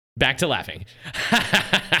Back to laughing.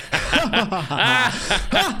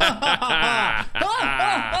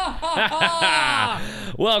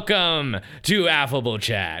 Welcome to Affable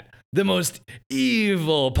Chat, the most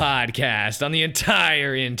evil podcast on the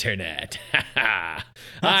entire internet.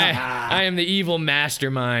 I am the evil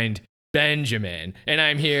mastermind, Benjamin, and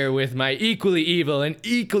I'm here with my equally evil and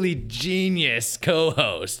equally genius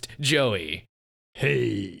co-host, Joey.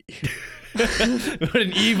 Hey. What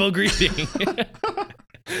an evil greeting.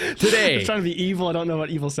 Today, I'm trying to be evil. I don't know what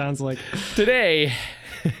evil sounds like. Today,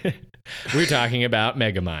 we're talking about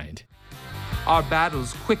Megamind. Our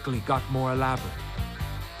battles quickly got more elaborate.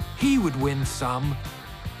 He would win some.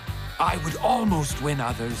 I would almost win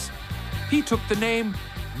others. He took the name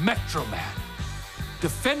Metroman,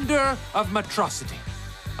 Defender of Metrocity.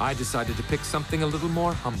 I decided to pick something a little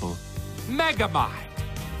more humble. Megamind,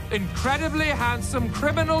 incredibly handsome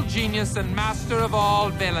criminal genius and master of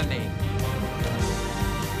all villainy.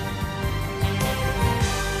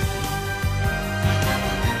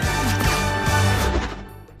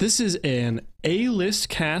 This is an A-list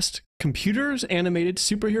cast computers animated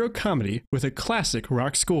superhero comedy with a classic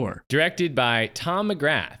rock score. Directed by Tom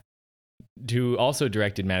McGrath, who also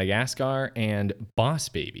directed Madagascar and Boss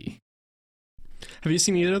Baby. Have you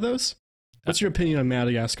seen either of those? What's your opinion on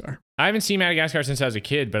Madagascar? I haven't seen Madagascar since I was a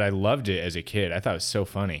kid, but I loved it as a kid. I thought it was so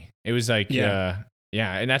funny. It was like, and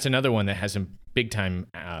that's another one that has some big-time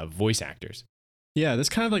voice actors. Yeah, that's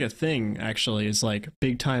kind of like a thing, actually, is like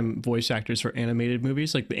big-time voice actors for animated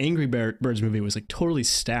movies. Like the Angry Birds movie was like totally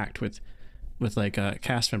stacked with like a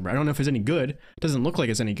cast member. I don't know if it's any good. It doesn't look like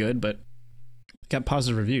it's any good, but it got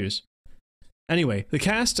positive reviews. Anyway, the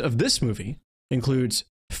cast of this movie includes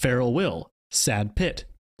Farrell Will, Sad Pitt,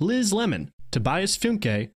 Liz Lemon, Tobias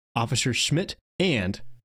Funke, Officer Schmidt, and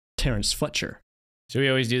Terrence Fletcher. So we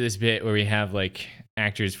always do this bit where we have like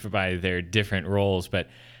actors by their different roles, but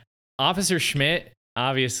Officer Schmidt,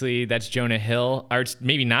 obviously, that's Jonah Hill. Or it's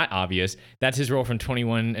maybe not obvious. That's his role from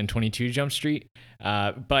 21 and 22 Jump Street.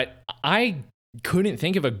 But I couldn't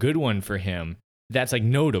think of a good one for him that's like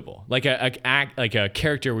notable, like a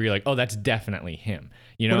character where you're like, oh, that's definitely him.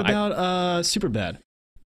 You know? What about Superbad?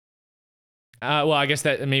 Well, I guess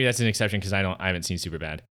that maybe that's an exception because I haven't seen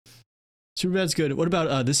Superbad. Superbad's good. What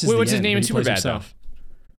about this is Wait, the what's his end, name in when he plays Superbad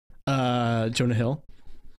himself? Jonah Hill.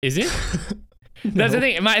 Is it? That's the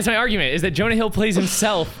thing. It's my argument is that Jonah Hill plays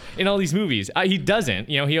himself in all these movies. He doesn't.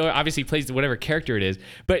 You know, he obviously plays whatever character it is,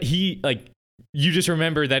 but you just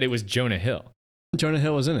remember that it was Jonah Hill. Jonah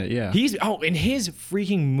Hill was in it, yeah. In his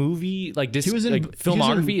freaking movie, like this, he was in,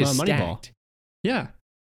 filmography is stacked. Moneyball. Yeah.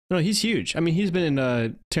 No, he's huge. I mean, he's been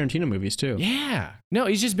in Tarantino movies too. Yeah. No,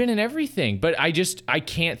 he's just been in everything. But I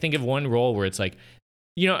can't think of one role where it's like,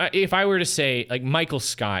 you know, if I were to say like Michael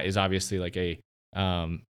Scott is obviously like a,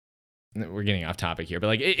 we're getting off topic here, but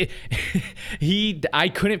like I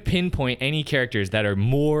couldn't pinpoint any characters that are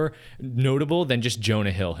more notable than just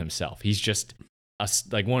Jonah Hill himself. He's just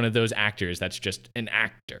like one of those actors that's just an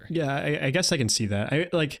actor. Yeah, I guess I can see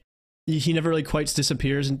that. He never really quite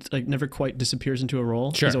disappears into a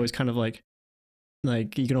role. Sure. He's always kind of like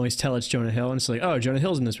you can always tell it's Jonah Hill, and it's like, oh, Jonah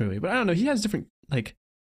Hill's in this movie. But I don't know, he has different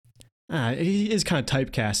he is kind of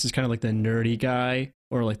typecast as kind of like the nerdy guy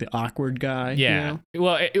or like the awkward guy. Yeah. You know?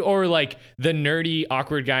 Well, or like the nerdy,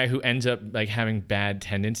 awkward guy who ends up like having bad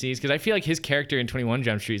tendencies. Because I feel like his character in 21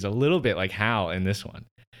 Jump Street is a little bit like Hal in this one,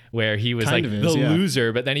 where he was kind like of is, the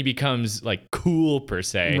loser, but then he becomes like cool per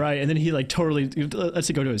se. Right. And then he like totally lets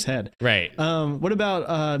it go to his head. Right. What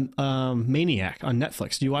about Maniac on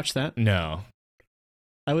Netflix? Do you watch that? No.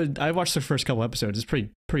 I watched the first couple episodes. It's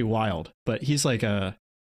pretty wild. But he's like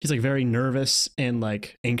very nervous and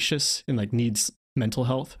like anxious and like needs mental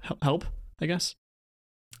health help, I guess.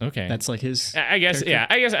 Okay. That's like his I guess, character. yeah.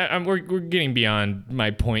 I guess we're getting beyond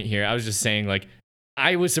my point here. I was just saying, like,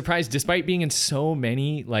 I was surprised, despite being in so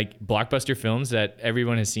many like blockbuster films that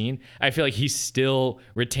everyone has seen, I feel like he still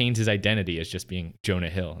retains his identity as just being Jonah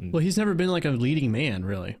Hill. Well, he's never been like a leading man,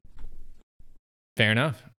 really. Fair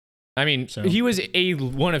enough. I mean, he was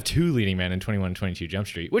one of two leading men in 21 and 22 Jump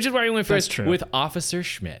Street, which is where we went first with Officer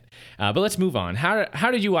Schmidt. But let's move on. How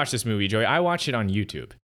did you watch this movie, Joey? I watched it on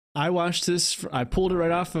YouTube. I watched this. I pulled it right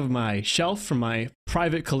off of my shelf from my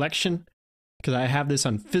private collection because I have this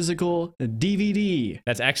on physical DVD.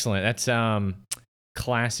 That's excellent. That's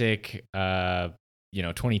classic,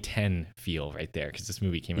 2010 feel right there because this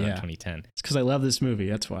movie came out in 2010. It's because I love this movie.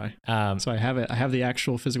 That's why. So I have it. I have the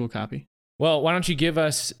actual physical copy. Well, why don't you give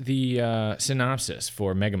us the synopsis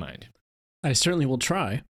for Megamind? I certainly will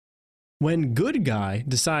try. When good guy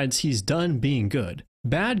decides he's done being good,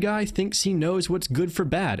 bad guy thinks he knows what's good for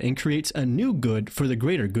bad and creates a new good for the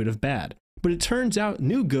greater good of bad. but it turns out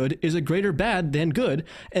new good is a greater bad than good,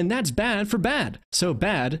 and that's bad for bad. So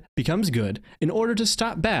bad becomes good in order to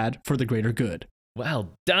stop bad for the greater good.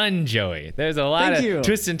 Well done, Joey. There's a lot Thank of you.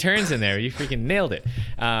 twists and turns in there. You freaking nailed it.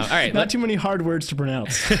 All right. Not too many hard words to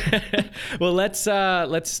pronounce. Well, let's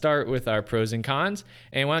start with our pros and cons.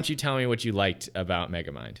 And why don't you tell me what you liked about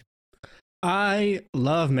Megamind? I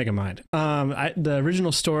love Megamind. The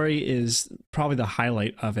original story is probably the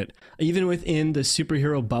highlight of it. Even within the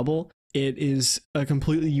superhero bubble, it is a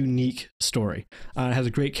completely unique story. It has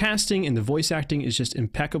a great casting, and the voice acting is just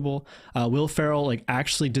impeccable. Will Ferrell like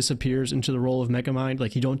actually disappears into the role of Megamind.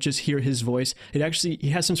 Like, you don't just hear his voice. He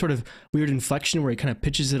has some sort of weird inflection where he kind of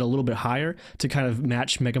pitches it a little bit higher to kind of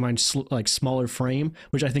match Megamind's like smaller frame,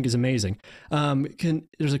 which I think is amazing.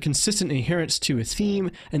 There's a consistent adherence to a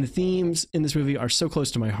theme, and the themes in this movie are so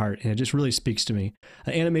close to my heart, and it just really speaks to me.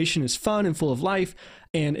 Animation is fun and full of life,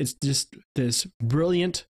 and it's just this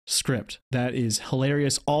brilliant script that is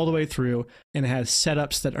hilarious all the way through, and it has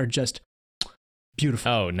setups that are just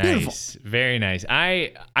beautiful. Oh, nice. Beautiful. Very nice.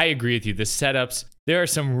 I agree with you. The setups, there are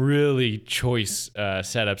some really choice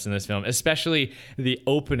setups in this film, especially the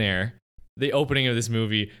opening of this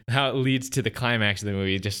movie, how it leads to the climax of the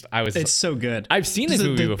movie. It's so good. I've seen this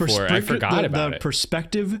movie before. I forgot about the it.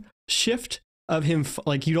 perspective shift of him,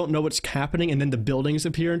 like, you don't know what's happening, and then the buildings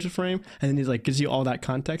appear into frame, and then he like gives you all that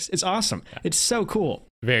context. It's awesome. It's so cool.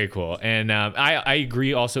 Very cool. And I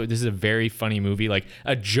agree also, this is a very funny movie, like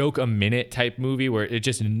a joke a minute type movie where it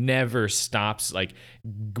just never stops, like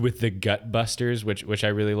with the gut busters, which I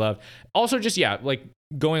really love. Also just, like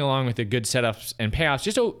going along with the good setups and payoffs,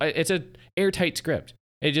 it's a airtight script.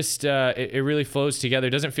 It just, it really flows together.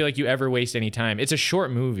 It doesn't feel like you ever waste any time. It's a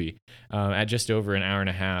short movie at just over an hour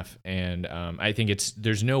and a half. And I think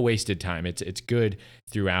there's no wasted time. It's good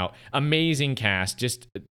throughout. Amazing cast, just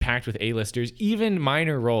packed with A-listers, even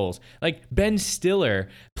minor roles. Like Ben Stiller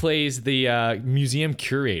plays the museum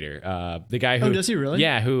curator, the guy who... Oh, does he really?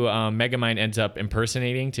 Yeah, who Megamind ends up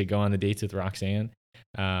impersonating to go on the dates with Roxanne.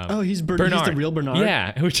 He's Bernard. He's the real Bernard.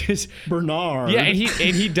 Yeah, which is Bernard. Yeah, and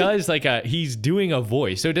he does like he's doing a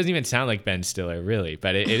voice, so it doesn't even sound like Ben Stiller really,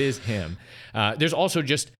 but it is him. There's also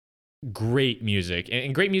just great music,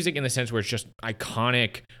 and great music in the sense where it's just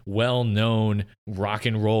iconic, well-known rock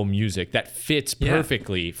and roll music that fits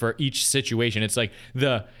perfectly for each situation. It's like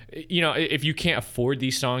if you can't afford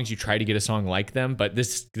these songs, you try to get a song like them, but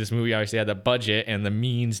this movie obviously had the budget and the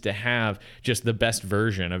means to have just the best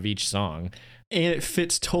version of each song. And it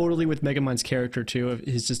fits totally with Megamind's character too.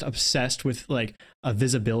 He's just obsessed with like a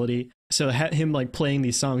visibility. So him like playing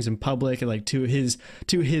these songs in public and like to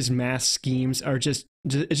his mass schemes are just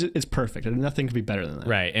it's perfect. And nothing could be better than that.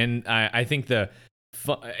 Right. And I think it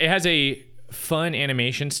has a fun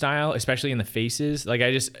animation style, especially in the faces. Like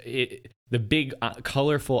the big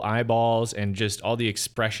colorful eyeballs and just all the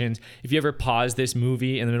expressions. If you ever pause this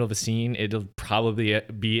movie in the middle of a scene, it'll probably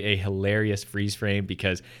be a hilarious freeze frame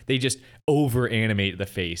because they just over animate the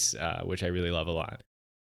face, which I really love a lot.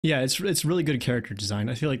 Yeah, it's really good character design.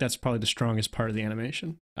 I feel like that's probably the strongest part of the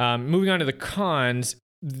animation. Moving on to the cons,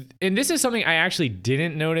 and this is something I actually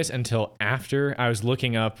didn't notice until after I was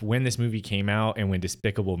looking up when this movie came out and when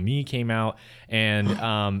Despicable Me came out.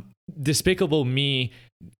 And Despicable Me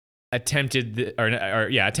attempted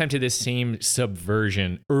this same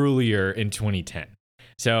subversion earlier in 2010.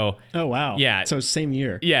 So oh wow, yeah, so same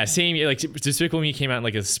year. Yeah, same year. Like Despicable Me came out in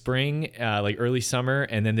like a spring, like early summer,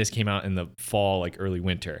 and then this came out in the fall, like early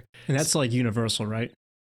winter. And that's like Universal, right?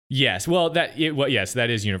 Yes, well, yes, that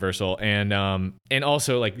is Universal, and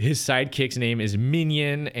also like his sidekick's name is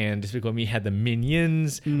Minion, and Despicable Me had the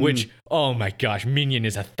Minions, which, oh my gosh, Minion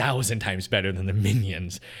is 1,000 times better than the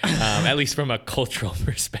Minions, at least from a cultural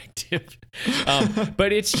perspective.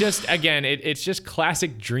 But it's just, again, it's just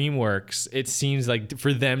classic DreamWorks. It seems like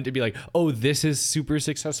for them to be like, oh, this is super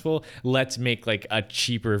successful, let's make like a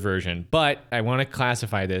cheaper version. But I want to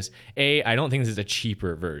classify this. I don't think this is a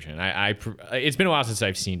cheaper version. It's been a while since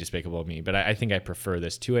I've seen Despicable Me, but I think I prefer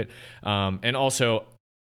this to it. And also,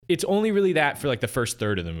 it's only really that for like the first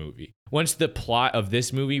third of the movie. Once the plot of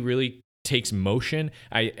this movie really takes motion,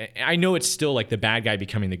 I know it's still like the bad guy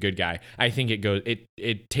becoming the good guy. I think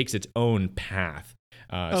it takes its own path.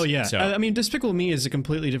 Oh yeah, so. I mean, Despicable Me is a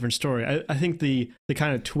completely different story. I think the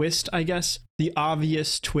kind of twist, I guess, the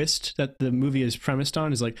obvious twist that the movie is premised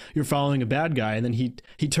on is like you're following a bad guy, and then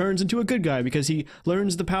he turns into a good guy because he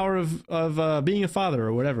learns the power of being a father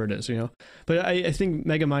or whatever it is, you know. But I think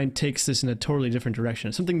Megamind takes this in a totally different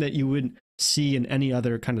direction. Something that you wouldn't see in any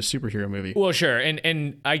other kind of superhero movie. Well, sure,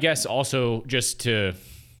 and I guess also just to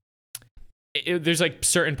there's like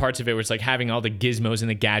certain parts of it where it's like having all the gizmos and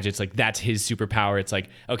the gadgets, like that's his superpower. It's like,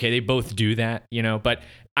 okay, they both do that, you know, but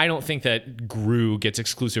I don't think that Gru gets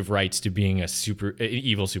exclusive rights to being an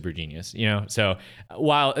evil super genius, you know? So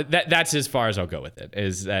while that's as far as I'll go with it,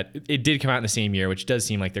 is that it did come out in the same year, which does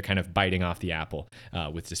seem like they're kind of biting off the apple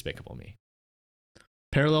with Despicable Me.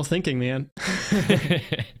 Parallel thinking, man.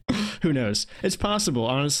 Who knows? It's possible,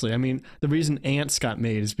 honestly. I mean, the reason Ants got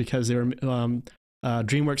made is because they were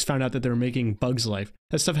DreamWorks found out that they were making Bugs Life.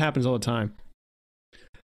 That stuff happens all the time.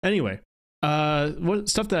 Anyway, what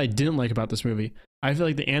stuff that I didn't like about this movie? I feel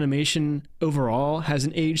like the animation overall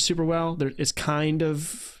hasn't aged super well. It's kind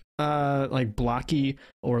of like blocky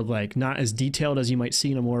or like not as detailed as you might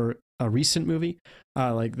see in a more recent movie.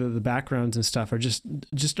 Like the backgrounds and stuff are just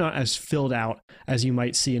not as filled out as you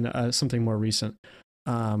might see in something more recent.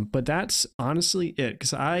 But that's honestly it,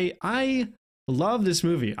 because I love this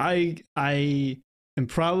movie. I and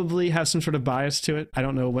probably have some sort of bias to it. I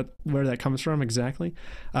don't know where that comes from exactly.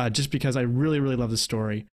 Just because I really, really love the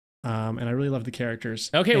story. And I really love the characters.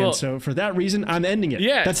 Okay, and well, so for that reason, I'm ending it.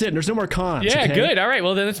 Yeah. That's it. There's no more cons. Yeah, okay? good. All right.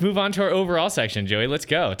 Well, then let's move on to our overall section, Joey. Let's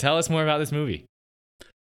go. Tell us more about this movie.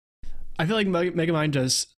 I feel like Megamind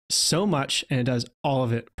does so much, and it does all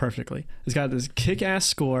of it perfectly. It's got this kick-ass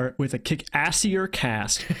score with a kick-assier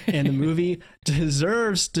cast, and the movie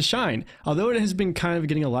deserves to shine. Although it has been kind of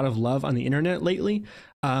getting a lot of love on the internet lately,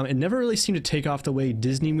 it never really seemed to take off the way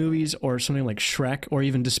Disney movies or something like Shrek or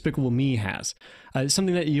even Despicable Me has. It's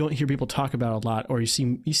something that you don't hear people talk about a lot, or you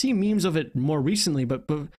see memes of it more recently, but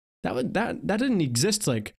that didn't exist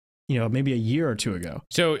like, you know, maybe a year or two ago.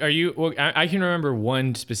 So are you, well, I can remember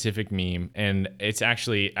one specific meme, and it's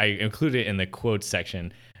actually, I included it in the quotes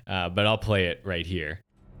section, but I'll play it right here.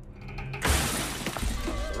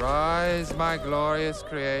 Rise, my glorious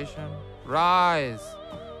creation. Rise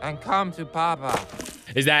and come to Papa.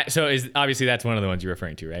 Obviously that's one of the ones you're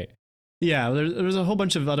referring to, right? Yeah, there's a whole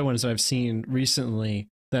bunch of other ones that I've seen recently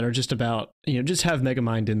that are just about, you know, just have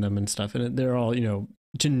Megamind in them and stuff. And they're all, you know,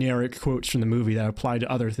 generic quotes from the movie that apply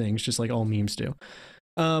to other things, just like all memes do.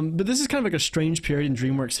 But this is kind of like a strange period in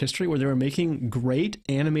DreamWorks history where they were making great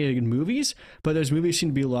animated movies, but those movies seem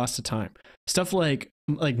to be lost to time. Stuff like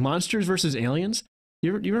Monsters vs. Aliens.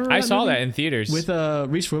 You remember? I saw that in theaters with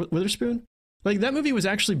Reese Witherspoon. Like, that movie was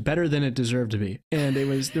actually better than it deserved to be, and there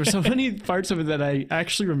were so many parts of it that I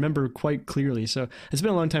actually remember quite clearly. So it's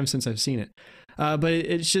been a long time since I've seen it, but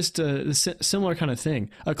it's just a similar kind of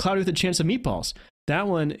thing. A Cloudy with a Chance of Meatballs. That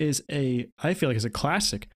one I feel like is a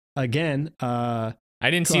classic. Again, I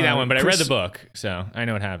didn't see that one, but I read the book, so I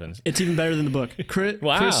know what happens. It's even better than the book.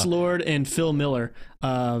 Wow. Chris Lord and Phil Miller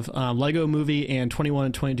of Lego Movie and 21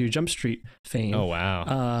 and 22 Jump Street fame. Oh,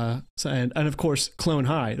 wow. And of course, Clone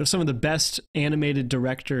High. They're some of the best animated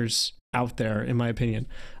directors out there, in my opinion.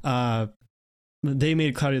 They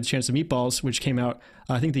made Cloudy with a Chance of Meatballs, which came out,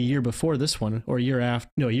 I think, the year before this one, or a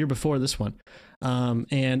year before this one.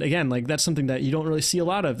 And again, like, that's something that you don't really see a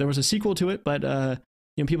lot of. There was a sequel to it, but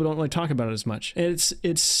you know, people don't really talk about it as much.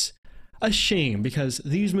 It's a shame, because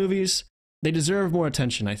these movies, they deserve more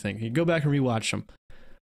attention, I think. You go back and rewatch them.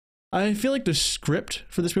 I feel like the script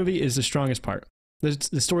for this movie is the strongest part.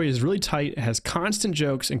 The story is really tight. It has constant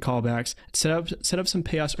jokes and callbacks. Set up some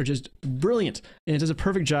payoffs are just brilliant, and it does a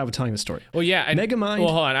perfect job of telling the story. Well, yeah. Megamind. Well,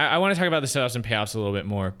 hold on. I want to talk about the setups and payoffs a little bit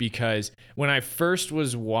more, because when I first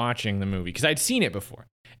was watching the movie, because I'd seen it before,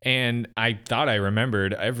 and I thought I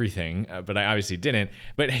remembered everything, but I obviously didn't.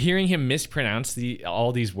 But hearing him mispronounce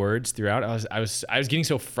all these words throughout, I was getting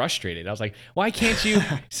so frustrated. I was like, why can't you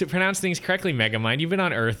pronounce things correctly, Megamind? You've been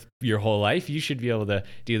on Earth your whole life. You should be able to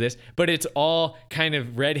do this. But it's all kind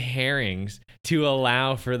of red herrings to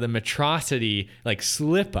allow for the Metrocity like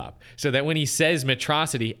slip up, so that when he says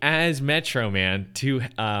Metrocity as Metro Man to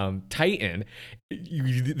Titan,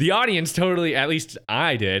 the audience totally, at least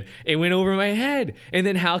I did, it went over my head. And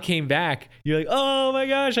then Hal came back. You're like, oh my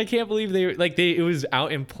gosh, I can't believe it was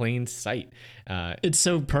out in plain sight. It's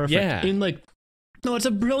so perfect. Yeah. No, it's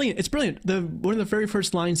brilliant. One of the very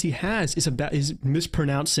first lines he has is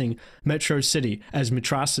mispronouncing Metro City as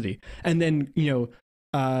Metrocity, and then, you know,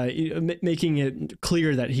 making it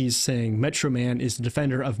clear that he's saying Metro Man is the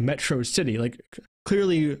defender of Metro City, like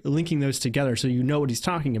clearly linking those together so you know what he's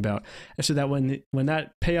talking about, and so that when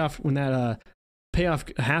that payoff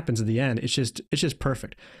happens at the end, it's just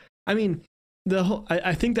perfect. I mean,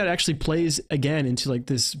 I think that actually plays again into like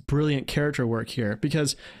this brilliant character work here,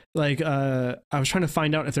 because like I was trying to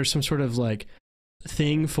find out if there's some sort of like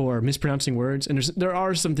thing for mispronouncing words, and there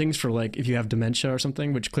are some things for like if you have dementia or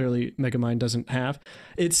something, which clearly Megamind doesn't have.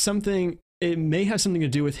 It's something it may have something to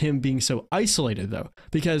do with him being so isolated, though,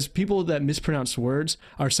 because people that mispronounce words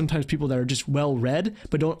are sometimes people that are just well read,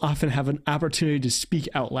 but don't often have an opportunity to speak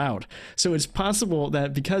out loud. So it's possible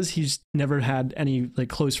that because he's never had any like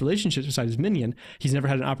close relationships besides Minion, he's never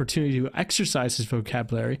had an opportunity to exercise his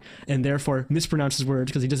vocabulary and therefore mispronounces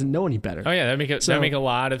words because he doesn't know any better. Oh yeah, that make a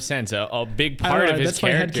lot of sense. A big part of his that's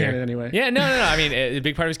character. My headcanon anyway. Yeah, no. I mean, a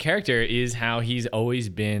big part of his character is how he's always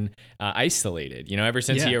been isolated. You know, ever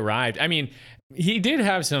since he arrived. I mean, he did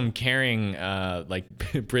have some caring like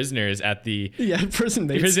prisoners at the prison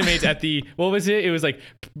mates at the what was it? It was like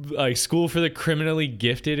school for the criminally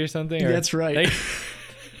gifted or something. That's right. Like,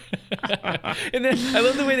 and then I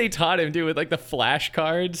love the way they taught him too with like the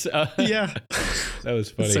flashcards. That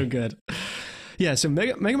was funny. So good. Yeah, so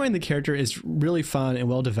Megamind the character is really fun and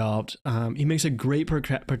well developed. He makes a great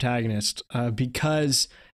protagonist because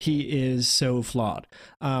he is so flawed.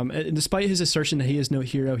 And despite his assertion that he is no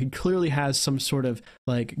hero, he clearly has some sort of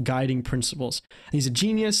like guiding principles. And he's a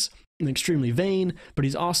genius and extremely vain, but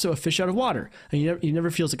he's also a fish out of water. And he never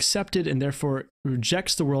feels accepted and therefore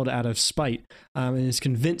rejects the world out of spite, and is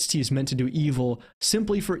convinced he's meant to do evil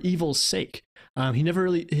simply for evil's sake. He never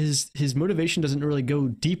really his motivation doesn't really go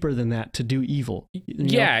deeper than that to do evil.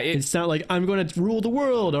 It's not like I'm going to rule the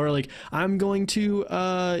world or like I'm going to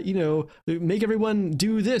make everyone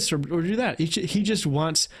do this or do that. He just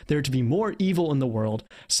wants there to be more evil in the world,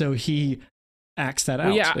 so he acts that out.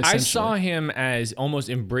 Well, yeah, I saw him as almost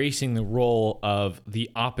embracing the role of the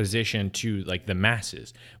opposition to like the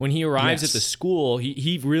masses. When he arrives at the school,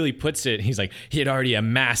 he really puts it. He's like he had already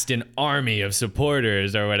amassed an army of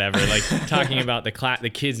supporters or whatever, like talking about the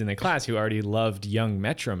kids in the class who already loved young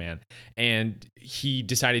Metro Man, and he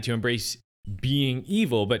decided to embrace being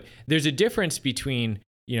evil. But there's a difference between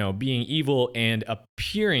being evil and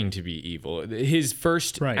appearing to be evil. His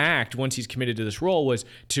first act, once he's committed to this role, was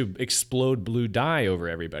to explode blue dye over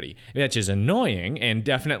everybody. That's just annoying, and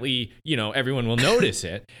definitely, everyone will notice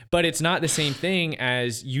it, but it's not the same thing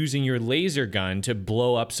as using your laser gun to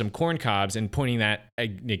blow up some corn cobs and pointing that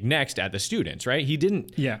next at the students, right?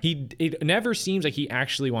 It never seems like he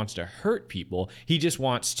actually wants to hurt people. He just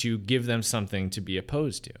wants to give them something to be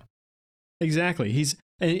opposed to. Exactly.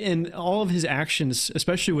 And all of his actions,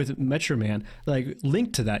 especially with Metro Man, like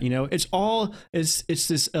linked to that, it's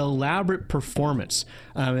this elaborate performance.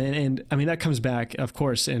 And I mean, that comes back, of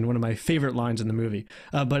course, in one of my favorite lines in the movie.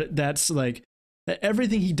 But that's like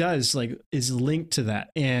everything he does like is linked to that.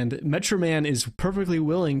 And Metro Man is perfectly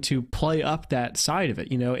willing to play up that side of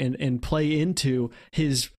it, and play into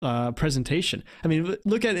his presentation. I mean,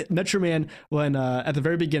 look at Metro Man when at the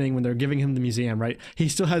very beginning when they're giving him the museum, right? He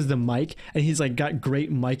still has the mic and he's like got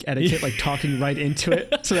great mic etiquette, like talking right into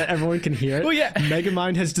it so that everyone can hear it. Well, yeah.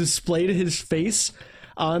 Megamind has displayed his face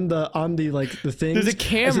on the like the thing. There's a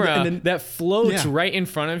camera that floats right in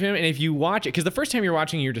front of him, and if you watch it, because the first time you're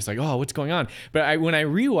watching, you're just like, oh, what's going on? But when I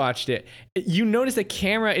rewatched it, you notice the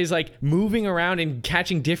camera is like moving around and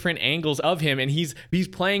catching different angles of him, and he's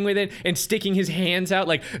playing with it and sticking his hands out,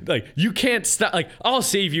 like you can't stop, like I'll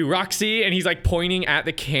save you, Roxy, and he's like pointing at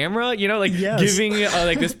the camera, giving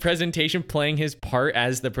like this presentation, playing his part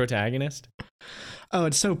as the protagonist. Oh,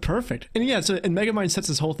 it's so perfect. And and Megamind sets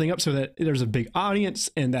this whole thing up so that there's a big audience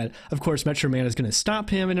and that, of course, Metro Man is going to stop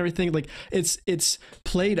him and everything. Like it's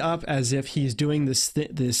played up as if he's doing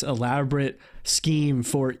this elaborate scheme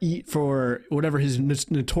for whatever his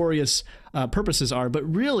notorious purposes are. But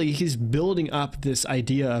really, he's building up this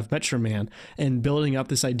idea of Metro Man and building up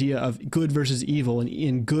this idea of good versus evil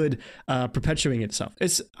and good perpetuating itself.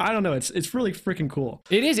 I don't know. It's really freaking cool.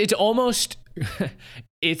 It is. It's almost...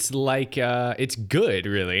 it's like it's good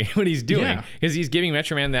really what he's doing, because he's giving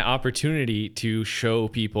Metro Man that opportunity to show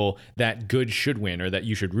people that good should win or that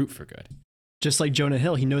you should root for good. Just like Jonah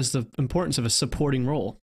Hill, he knows the importance of a supporting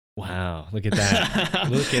role. Wow, look at that.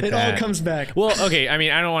 It all comes back. Well, okay, I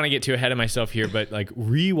mean, I don't want to get too ahead of myself here, but like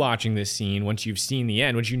rewatching this scene, once you've seen the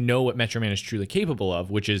end, once you know what Metro Man is truly capable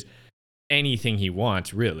of, which is anything he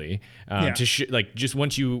wants, really, just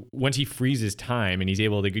once he freezes time and he's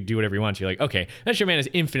able to do whatever he wants, you're like, okay, Metro Man is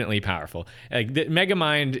infinitely powerful. Like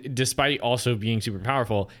Megamind, despite also being super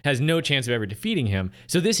powerful, has no chance of ever defeating him.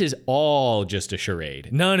 So this is all just a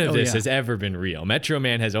charade. None of this has ever been real. Metro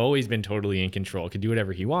Man has always been totally in control, can do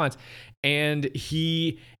whatever he wants, and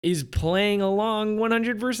he is playing along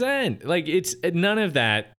 100%. Like it's none of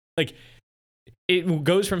that. Like it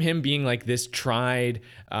goes from him being like this tried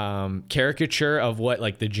caricature of what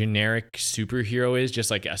like the generic superhero is,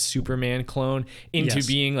 just like a Superman clone, into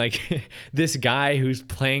being like this guy who's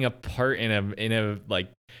playing a part in a like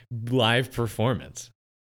live performance.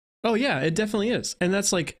 Oh yeah, it definitely is. And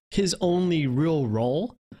that's like his only real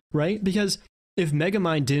role, right? Because if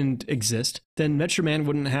Megamind didn't exist, then Metro Man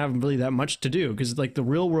wouldn't have really that much to do, because like the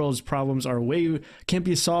real world's problems are can't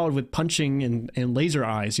be solved with punching and laser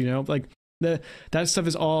eyes, you know? Like that stuff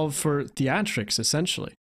is all for theatrics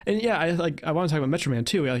essentially. And yeah, I want to talk about Metro Man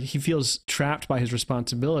too. Like, he feels trapped by his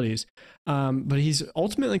responsibilities, but he's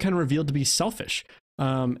ultimately kind of revealed to be selfish.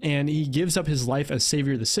 And he gives up his life as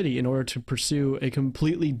savior of the city in order to pursue a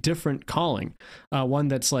completely different calling, one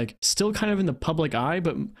that's like still kind of in the public eye,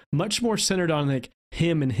 but much more centered on like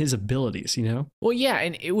him and his abilities, you know? Well, yeah,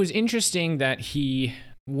 and it was interesting that he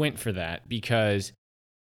went for that because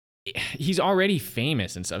he's already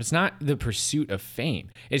famous and stuff. It's not the pursuit of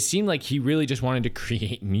fame. It seemed like he really just wanted to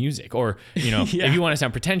create music, or, you know, Yeah. if you want to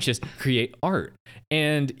sound pretentious, create art.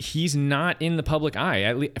 And he's not in the public eye.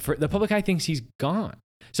 At least the public eye thinks he's gone.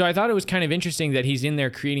 So I thought it was kind of interesting that he's in there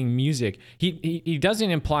creating music. He doesn't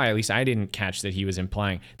imply, at least I didn't catch that he was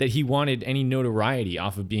implying, that he wanted any notoriety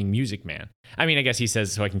off of being Music Man. I mean, I guess he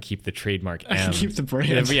says so I can keep the trademark I M. can keep the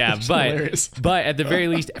brand. Yeah, It's but hilarious. but at the very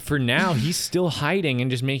least, for now, he's still hiding and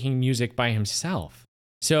just making music by himself.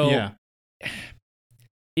 So Yeah.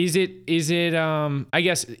 is it I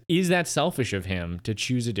guess, is that selfish of him to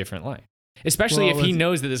choose a different life? Especially Well, if he it's-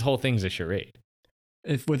 knows that this whole thing's a charade.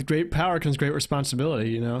 If with great power comes great responsibility,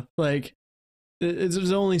 you know? Like,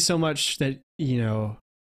 there's only so much that, you know,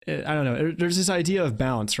 I don't know. There's this idea of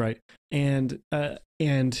balance, right? And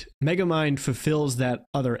Megamind fulfills that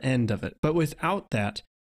other end of it. But without that,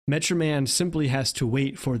 Metro Man simply has to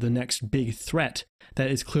wait for the next big threat that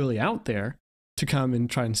is clearly out there to come and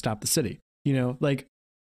try and stop the city. You know, like,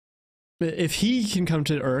 if he can come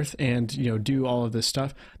to Earth and, you know, do all of this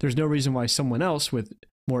stuff, there's no reason why someone else with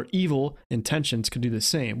more evil intentions could do the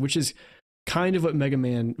same, which is kind of what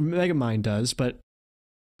Megamind does, but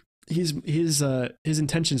his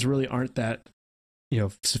intentions really aren't that, you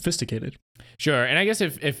know, sophisticated. Sure, and I guess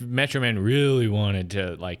if Metro Man really wanted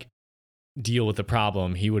to like deal with the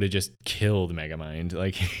problem, he would have just killed Megamind,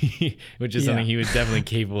 like, which is something he was definitely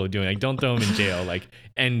capable of doing. Like, don't throw him in jail, like,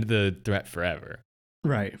 end the threat forever.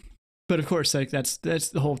 Right. But of course, like that's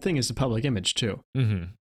the whole thing, is the public image too. Mm-hmm.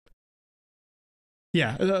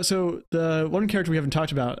 Yeah. So the one character we haven't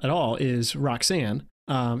talked about at all is Roxanne.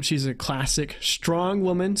 She's a classic strong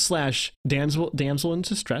woman / damsel in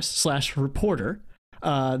distress / reporter.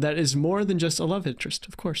 That is more than just a love interest,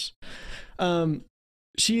 of course.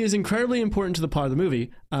 She is incredibly important to the plot of the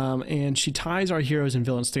movie, and she ties our heroes and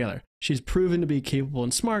villains together. She's proven to be capable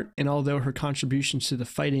and smart, and although her contributions to the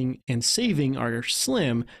fighting and saving are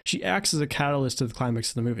slim, she acts as a catalyst to the climax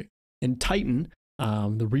of the movie. And Titan,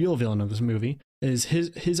 the real villain of this movie, is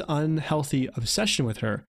his unhealthy obsession with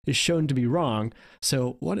her is shown to be wrong.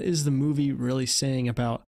 So what is the movie really saying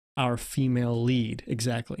about our female lead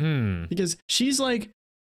exactly? Because she's like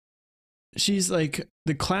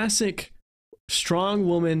the classic strong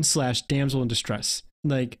woman / damsel in distress.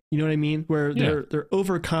 Like, you know what I mean? Where they're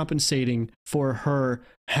overcompensating for her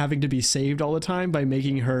having to be saved all the time by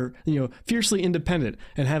making her, you know, fiercely independent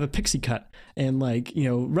and have a pixie cut and, like, you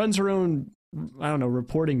know, runs her own, I don't know,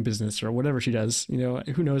 reporting business or whatever she does. You know,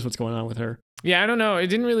 who knows what's going on with her. Yeah, I don't know. It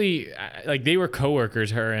didn't really, like, they were coworkers,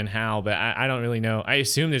 her and Hal, but I don't really know. I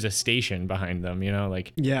assume there's a station behind them, you know,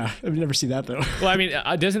 like. Yeah, I've never seen that though. Well, I mean,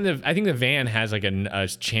 I think the van has like a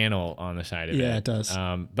channel on the side of it. Yeah, it does.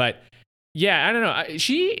 But yeah, I don't know.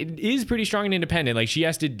 She is pretty strong and independent. Like, she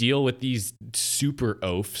has to deal with these super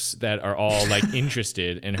oafs that are all like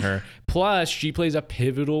interested in her. Plus, she plays a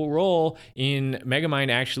pivotal role in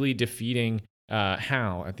Megamind actually defeating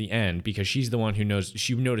Hal at the end, because she's the one who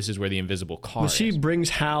notices where the invisible car Well, she is.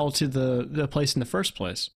 brings Hal to the place in the first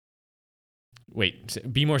place. Wait,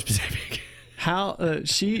 be more specific. Hal,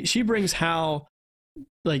 she brings Hal,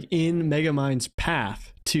 like, in Megamind's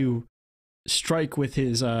path to strike with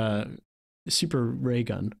his super ray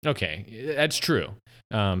gun. Okay, that's true.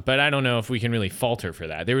 But I don't know if we can really fault her for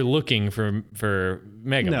that. They were looking for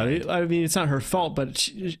Megamind. No, I mean, it's not her fault, but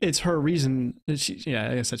it's her reason.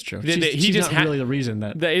 Yeah, I guess that's true. He She's just not really the reason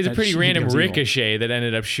that. It's a that pretty he random becomes evil. ricochet that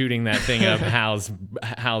ended up shooting that thing up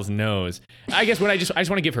Hal's nose. I guess I just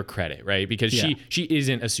want to give her credit, right? Because she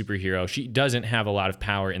isn't a superhero. She doesn't have a lot of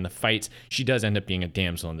power in the fights. She does end up being a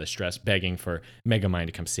damsel in distress, begging for Megamind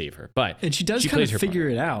to come save her. But And she does kind plays of her figure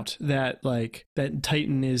it out that, like, that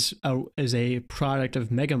Titan is a product of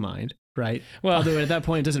Megamind, right? Well- Although at that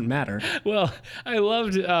point it doesn't matter. Well, I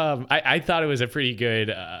loved. I thought it was a pretty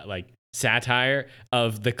good satire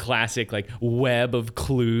of the classic like web of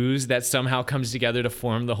clues that somehow comes together to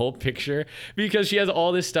form the whole picture, because she has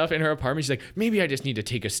all this stuff in her apartment. She's like, maybe I just need to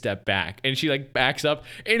take a step back, and she like backs up,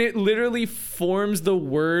 and it literally forms the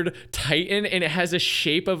word Titan, and it has a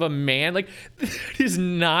shape of a man. Like, that is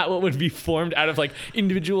not what would be formed out of like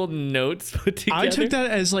individual notes put together. I took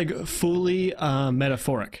that as like fully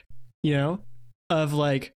metaphoric, you know, of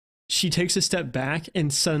like, she takes a step back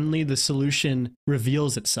and suddenly the solution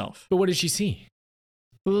reveals itself. But what did she see?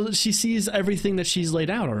 Well, she sees everything that she's laid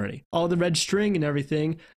out already. All the red string and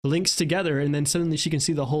everything links together, and then suddenly she can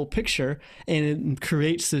see the whole picture, and it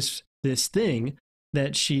creates this thing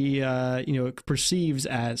that she perceives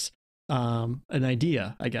as an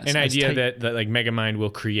idea, I guess. An idea that like Megamind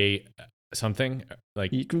will create something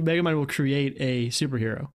like Megamind will create a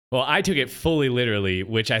superhero. Well, I took it fully literally,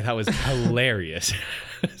 which I thought was hilarious.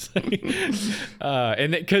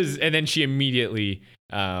 And then she immediately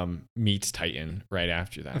meets Titan right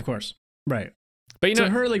after that. Of course, right. But so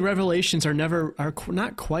her like revelations are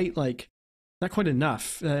not quite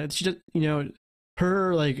enough. She just,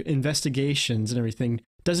 her like investigations and everything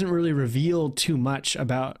doesn't really reveal too much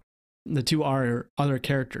about the two other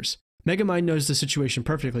characters. Megamind knows the situation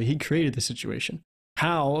perfectly. He created the situation.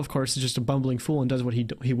 Hal, of course, is just a bumbling fool and does what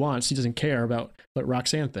he wants. He doesn't care about what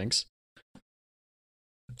Roxanne thinks.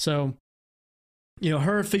 So,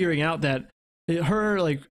 her figuring out that her,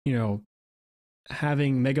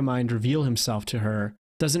 having Megamind reveal himself to her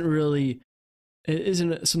it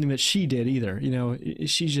isn't something that she did either.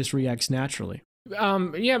 She just reacts naturally.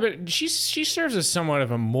 Yeah, but she serves as somewhat of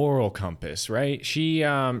a moral compass, right? She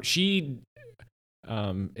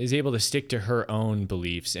is able to stick to her own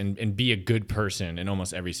beliefs and be a good person in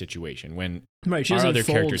almost every situation when she our other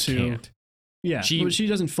characters can't. Yeah, she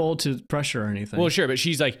doesn't fold to pressure or anything. Well, sure, but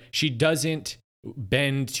she doesn't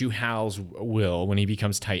bend to Hal's will when he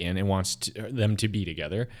becomes Titan and wants them to be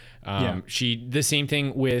together. The same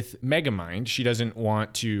thing with Megamind. She doesn't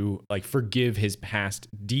want to forgive his past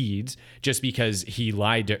deeds just because he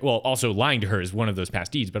lied also lying to her is one of those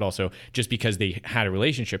past deeds, but also just because they had a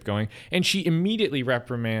relationship going. And she immediately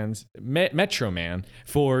reprimands Metro Man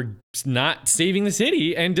for not saving the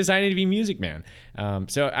city and deciding to be Music Man.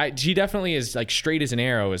 She definitely is straight as an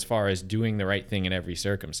arrow as far as doing the right thing in every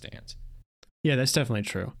circumstance. Yeah, that's definitely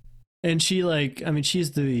true. And she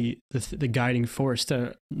she's the guiding force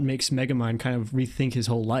that makes Megamind kind of rethink his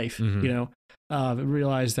whole life,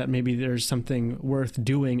 realize that maybe there's something worth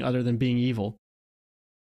doing other than being evil.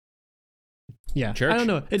 Yeah. Church? I don't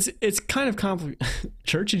know. It's kind of complicated.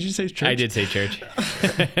 Church? Did you say church? I did say church.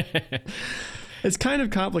 It's kind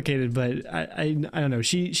of complicated, but I don't know.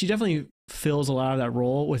 She definitely fills a lot of that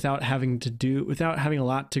role without having a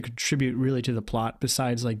lot to contribute really to the plot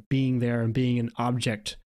besides being there and being an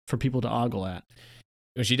object for people to ogle at.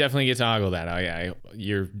 Well, she definitely gets ogled at. Oh yeah,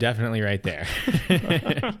 you're definitely right there.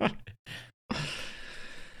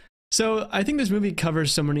 So I think this movie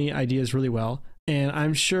covers so many ideas really well, and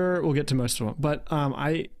I'm sure we'll get to most of them. But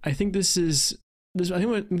I think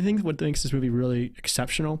what makes this movie really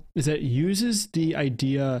exceptional is that it uses the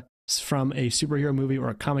idea from a superhero movie or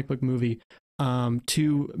a comic book movie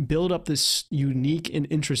to build up this unique and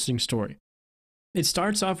interesting story. It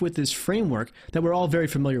starts off with this framework that we're all very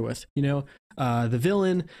familiar with, the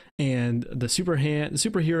villain and the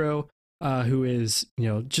superhero who is,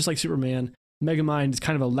 just like Superman. Megamind is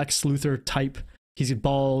kind of a Lex Luthor type. He's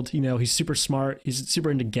bald, he's super smart. He's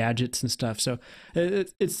super into gadgets and stuff. So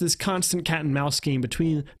it's this constant cat and mouse game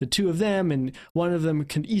between the two of them, and one of them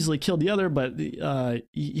can easily kill the other, but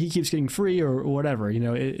he keeps getting free or whatever.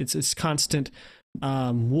 It's constant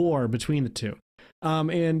war between the two.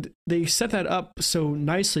 And they set that up so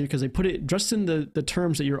nicely because they put it just in the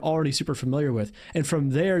terms that you're already super familiar with. And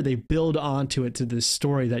from there, they build onto it to this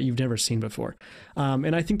story that you've never seen before.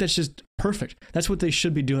 And I think that's just perfect. That's what they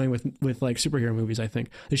should be doing with superhero movies, I think.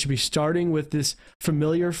 They should be starting with this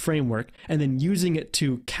familiar framework and then using it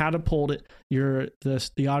to catapult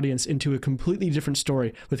the audience into a completely different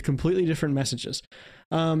story with completely different messages.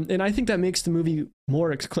 And I think that makes the movie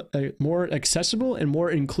more accessible and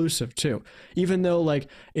more inclusive too. Even though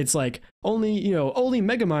it's only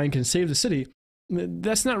Megamind can save the city.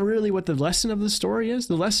 That's not really what the lesson of the story is.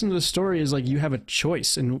 The lesson of the story is you have a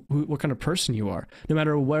choice in what kind of person you are, no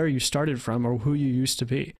matter where you started from or who you used to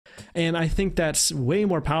be. And I think that's way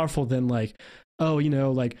more powerful than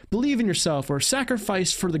believe in yourself or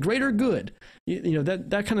sacrifice for the greater good.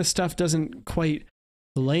 That kind of stuff doesn't quite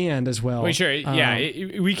land as well. Well, sure, yeah,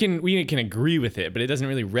 we can agree with it, but it doesn't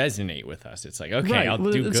really resonate with us. It's okay, right. I'll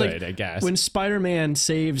do good, I guess. When Spider-Man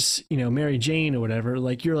saves, Mary Jane or whatever,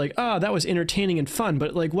 you're that was entertaining and fun,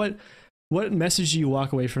 but what what message do you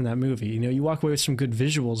walk away from that movie? You know, you walk away with some good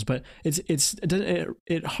visuals, but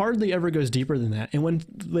it hardly ever goes deeper than that. And when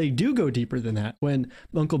they do go deeper than that, when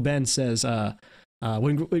Uncle Ben says,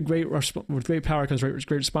 with great power comes great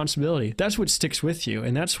responsibility, that's what sticks with you,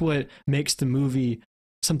 and that's what makes the movie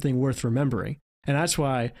something worth remembering. And that's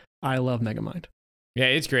why I love Megamind. Yeah,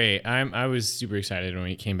 it's great. I was super excited when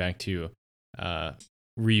we came back to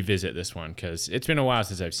revisit this one because it's been a while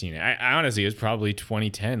since I've seen it. I honestly, it was probably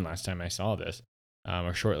 2010 last time I saw this,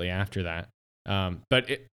 or shortly after that.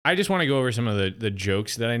 I just want to go over some of the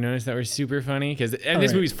jokes that I noticed that were super funny because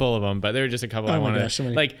this movie's full of them, but there were just a couple I wanted to,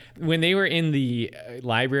 like when they were in the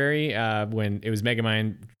library, when it was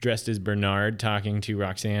Megamind dressed as Bernard talking to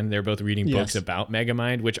Roxanne, they're both reading books about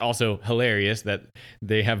Megamind, which also hilarious that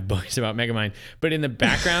they have books about Megamind. But in the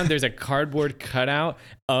background, there's a cardboard cutout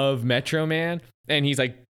of Metro Man, and he's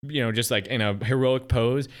like, you know, just like in a heroic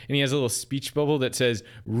pose, and he has a little speech bubble that says,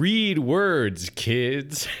 "Read words,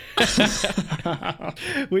 kids,"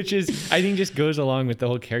 which is, I think, just goes along with the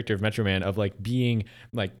whole character of Metro Man of like being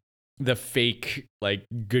like the fake like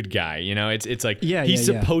good guy. You know, it's like he's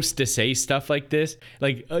supposed to say stuff like this.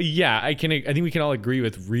 Like, I think we can all agree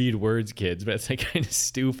with "read words, kids," but it's like kind of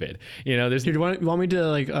stupid. You know, there's. Here, do you want me to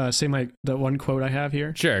like say the one quote I have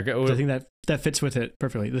here? Sure. I think that fits with it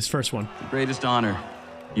perfectly. This first one. The greatest honor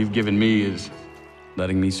you've given me is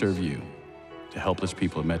letting me serve you, the helpless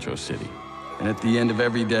people of Metro City. And at the end of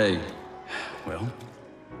every day, well,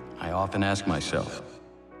 I often ask myself,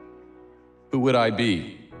 who would I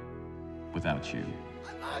be without you?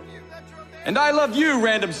 I love you, Metro Man. And I love you,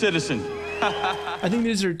 random citizen. I think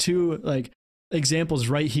these are two like examples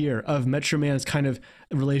right here of Metro Man's kind of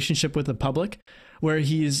relationship with the public, where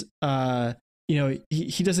he's you know,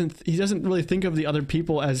 he doesn't really think of the other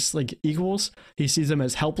people as like equals. He sees them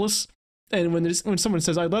as helpless. And when someone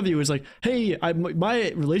says "I love you," it's like, hey,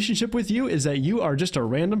 my relationship with you is that you are just a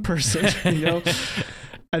random person. You know,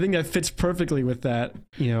 I think that fits perfectly with that.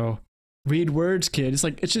 You know, read words, kid.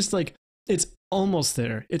 It's just like it's almost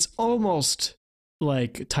there. It's almost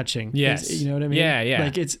like touching. Yes, you know what I mean. Yeah.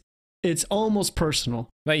 Like it's almost personal.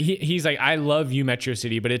 Like he's like, "I love you, Metro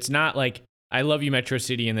City," but it's not like, I love you, Metro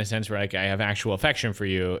City, in the sense where like I have actual affection for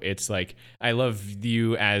you. It's like I love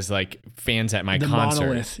you as like fans at my concert.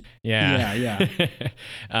 Monolith. Yeah.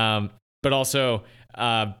 But also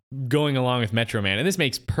going along with Metro Man, and this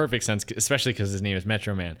makes perfect sense, especially because his name is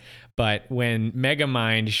Metro Man. But when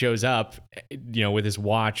Megamind shows up, you know, with his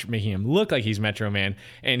watch, making him look like he's Metro Man,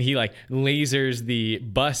 and he like lasers the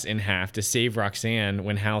bus in half to save Roxanne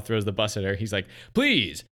when Hal throws the bus at her, he's like,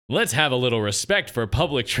 "Please, let's have a little respect for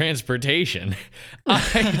public transportation."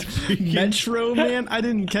 Metro Man? I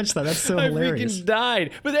didn't catch that. That's so hilarious. I freaking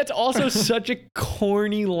died. But that's also such a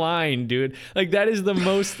corny line, dude. Like, that is the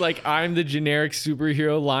most, like, I'm the generic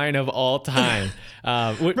superhero line of all time.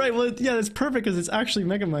 Right. Well, yeah, that's perfect because it's actually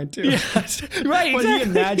Megamind, too. Yes. Right. What he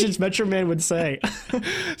imagines Metro Man would say.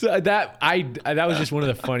 So that was just one of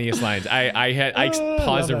the funniest lines. I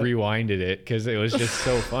paused and rewinded it because it was just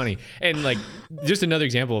so funny. And, like, just another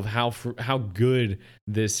example of how good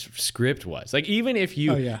this script was. Like, even if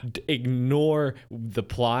you ignore the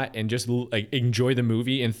plot and just like enjoy the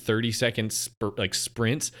movie in 30-second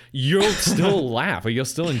sprints, you'll still laugh. Like, you'll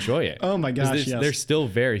still enjoy it. Oh my gosh, yes. They're still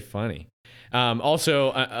very funny.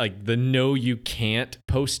 Also, like the "No You Can't"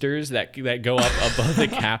 posters that go up above the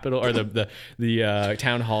Capitol or the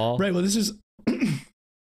town hall. Right. Well, this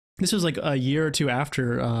was like a year or two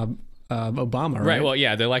after Obama, right? Well,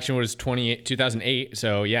 yeah, the election was 2008,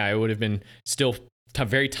 so yeah, it would have been still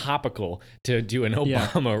very topical to do an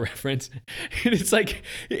Obama reference. And it's like,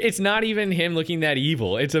 it's not even him looking that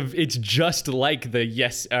evil. It's just like the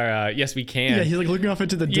yes we can. Yeah, he's like looking off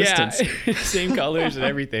into the distance. Yeah, same colors and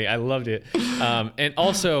everything. I loved it. And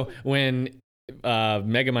also when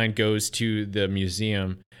Megamind goes to the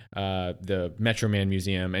museum, the Metro Man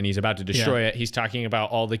museum, and he's about to destroy it. He's talking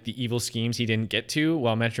about all like the evil schemes he didn't get to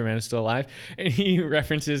while Metro Man is still alive, and he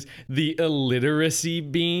references the illiteracy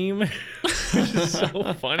beam, which is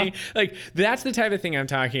so funny. Like, that's the type of thing I'm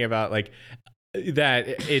talking about. Like, that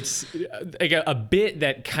it's like a bit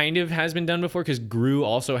that kind of has been done before, because Gru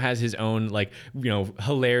also has his own like, you know,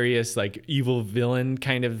 hilarious like evil villain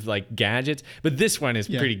kind of like gadgets, but this one is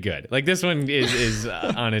pretty good. Like, this one is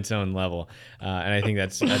on its own level, and I think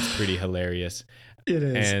that's pretty hilarious. It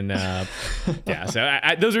is. And so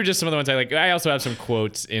those are just some of the ones I like. I also have some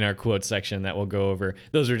quotes in our quotes section that we'll go over.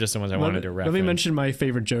 Those are just the ones I wanted to reference. Let me mention my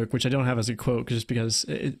favorite joke, which I don't have as a quote, just because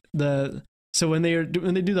So when they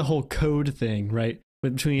do the whole code thing, right?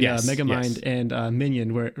 between Yes, Megamind yes. and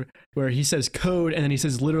Minion, where he says code and then he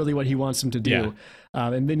says literally what he wants him to do. Yeah.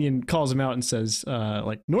 And Minion calls him out and says,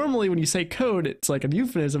 like, normally when you say code, it's like a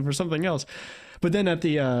euphemism for something else. But then at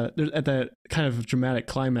the kind of dramatic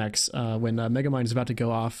climax, when Megamind is about to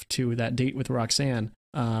go off to that date with Roxanne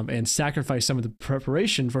and sacrifice some of the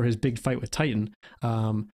preparation for his big fight with Titan,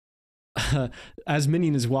 as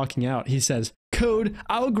Minion is walking out, he says, "Code,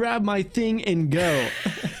 I'll grab my thing and go."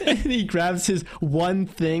 And he grabs his one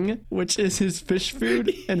thing, which is his fish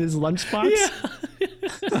food and his lunchbox.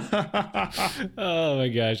 Oh my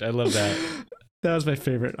gosh, I love that. That was my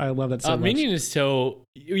favorite. I love that so much. Minion is so,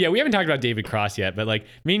 yeah, we haven't talked about David Cross yet, but like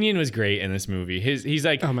Minion was great in this movie. He's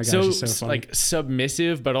like, oh my gosh, he's so funny. like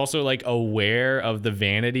submissive, but also like aware of the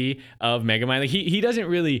vanity of Megamind. Like he doesn't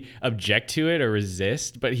really object to it or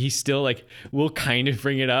resist, but he still like will kind of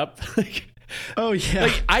bring it up. Like, oh yeah.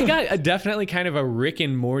 like I got definitely kind of a Rick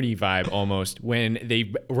and Morty vibe almost when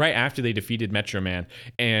right after they defeated Metro Man,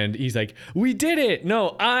 and he's like, "We did it!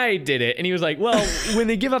 No, I did it!" And he was like, "Well, when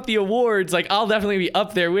they give out the awards, like I'll definitely be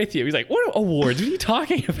up there with you." He's like, "What awards? What are you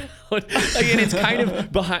talking about?" Like, and it's kind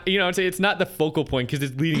of behind, it's not the focal point because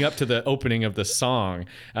it's leading up to the opening of the song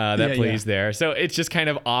that plays there. So it's just kind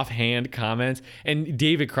of offhand comments, and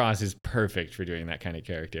David Cross is perfect for doing that kind of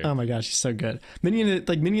character. Oh my gosh, he's so good.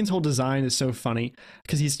 Minion's whole design is so funny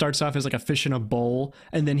because he starts off as like a fish in a bowl,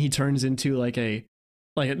 and then he turns into like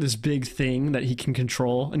this big thing that he can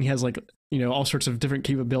control, and he has like all sorts of different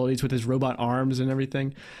capabilities with his robot arms and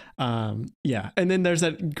everything. Yeah, and then there's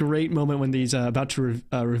that great moment when he's about to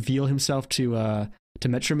reveal himself to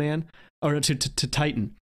Metro Man or to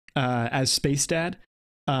Titan as Space Dad.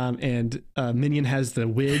 And Minion has the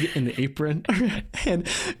wig and the apron, and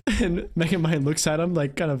Megamind looks at him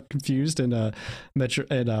like kind of confused, and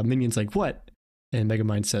Minion's like, "What?" And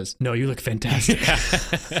Megamind says, "No, you look fantastic."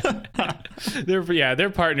 Their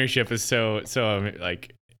partnership is so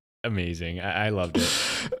like amazing. I loved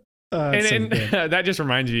it. And that just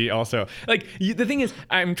reminds me also, like, the thing is,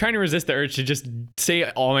 I'm trying to resist the urge to just say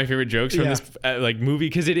all my favorite jokes from this like movie,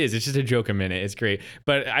 because it's just a joke a minute. It's great.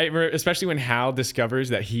 But especially when Hal discovers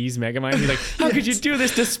that he's Megamind, he's like, "How could you do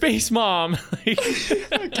this to Space Mom?" Like,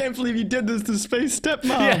 I can't believe you did this to Space Stepmom.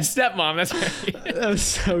 Yeah, Stepmom. That's right. That was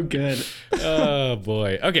so good. Oh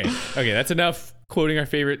boy. Okay, that's enough quoting our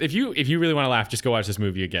favorite. If you really want to laugh, just go watch this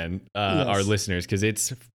movie again, our listeners, because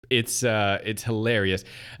it's hilarious.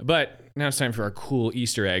 But now it's time for our cool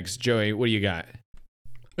Easter eggs. Joey, what do you got?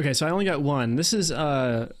 Okay, so I only got one. This is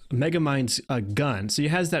Megamind's gun. So he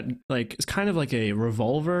has that, like, it's kind of like a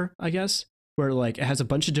revolver, I guess, where like it has a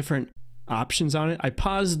bunch of different options on it. I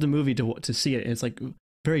paused the movie to see it, and it's like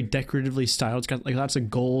very decoratively styled. It's got like lots of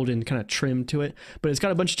gold and kind of trim to it, but it's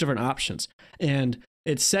got a bunch of different options. And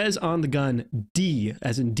it says on the gun D,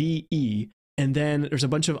 as in DE, and then there's a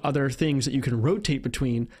bunch of other things that you can rotate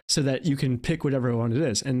between so that you can pick whatever one it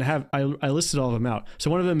is. And I listed all of them out.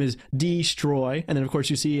 So one of them is destroy, and then of course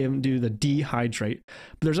you see him do the dehydrate.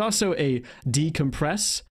 But there's also a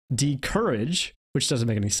decompress, decourage, which doesn't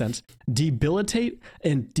make any sense, debilitate,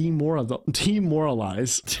 and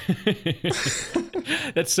demoralize.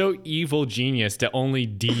 That's so evil genius to only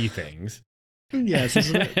D things. Yes,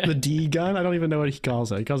 isn't it? The D gun. I don't even know what he calls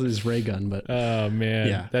it. He calls it his ray gun, but oh man,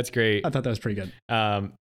 yeah, that's great. I thought that was pretty good.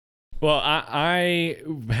 Well, I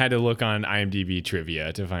had to look on IMDb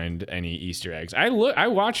trivia to find any Easter eggs. I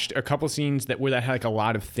watched a couple scenes that had like a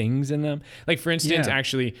lot of things in them. Like for instance,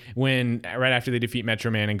 actually, when right after they defeat Metro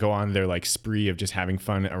Man and go on their like spree of just having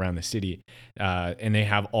fun around the city, and they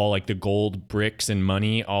have all like the gold bricks and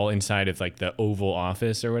money all inside of like the Oval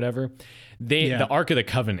Office or whatever. The Ark of the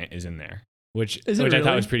Covenant is in there. Which really? I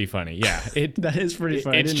thought was pretty funny. Yeah, that is pretty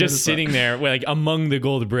funny. It's just sitting there, like among the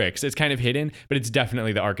gold bricks. It's kind of hidden, but it's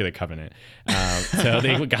definitely the Ark of the Covenant. So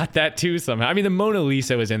they got that too somehow. I mean, the Mona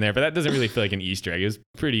Lisa was in there, but that doesn't really feel like an Easter egg. It was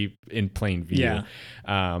pretty in plain view.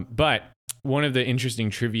 Yeah. But one of the interesting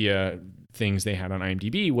trivia things they had on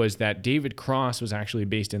IMDb was that David Cross was actually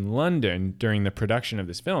based in London during the production of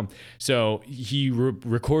this film. So he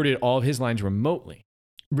recorded all of his lines remotely.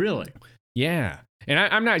 Really? Yeah. And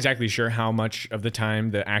I'm not exactly sure how much of the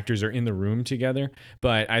time the actors are in the room together,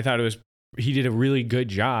 but I thought he did a really good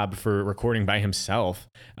job for recording by himself,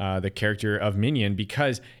 the character of Minion,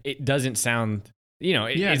 because it doesn't sound,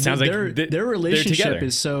 it sounds like their relationship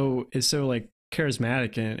is so like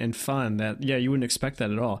charismatic and fun that you wouldn't expect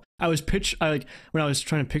that at all. When I was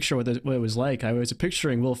trying to picture what it was like, I was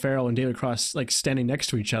picturing Will Ferrell and David Cross like standing next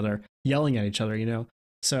to each other, yelling at each other,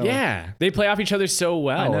 So Yeah, they play off each other so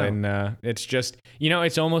well, I know. and it's just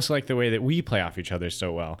it's almost like the way that we play off each other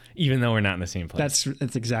so well, even though we're not in the same place.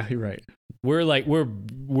 that's exactly right. We're like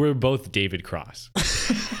we're both David Cross.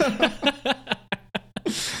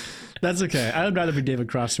 That's okay. I would rather be David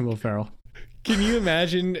Cross than Will Ferrell. Can you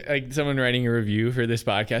imagine like someone writing a review for this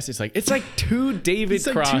podcast? It's like two David It's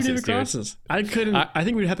like Crosses. two David dude. Crosses. I couldn't. I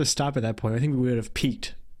think we'd have to stop at that point. I think we would have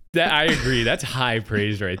peaked. That I agree. That's high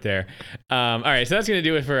praise right there. All right, so that's gonna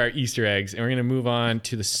do it for our Easter eggs, and we're gonna move on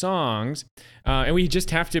to the songs. And we just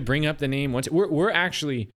have to bring up the name once. We're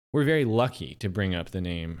very lucky to bring up the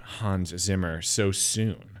name Hans Zimmer so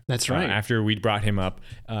soon. That's right. After we brought him up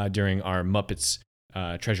during our Muppets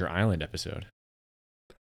Treasure Island episode.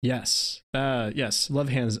 Yes. Yes. Love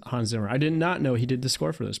Hans Zimmer. I did not know he did the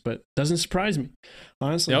score for this, but doesn't surprise me.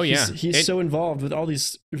 Honestly. Oh, yeah. He's so involved with all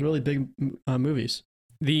these really big movies.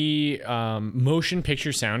 The motion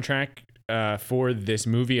picture soundtrack for this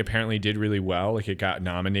movie apparently did really well. Like it got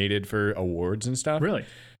nominated for awards and stuff. Really?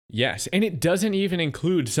 Yes, and it doesn't even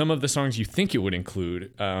include some of the songs you think it would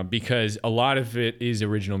include because a lot of it is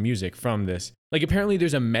original music from this. Like apparently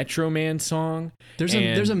there's a Metro Man song. There's a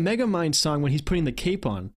Megamind song when he's putting the cape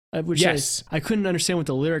on. Which yes. I couldn't understand what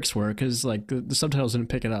the lyrics were because like the subtitles didn't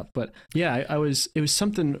pick it up. But yeah, it was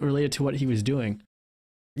something related to what he was doing.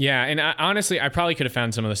 Yeah, and honestly, I probably could have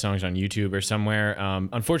found some of the songs on YouTube or somewhere.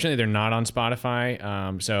 Unfortunately, they're not on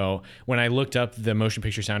Spotify. So when I looked up the motion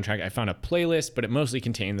picture soundtrack, I found a playlist, but it mostly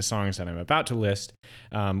contained the songs that I'm about to list,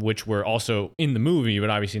 which were also in the movie, but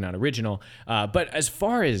obviously not original. But as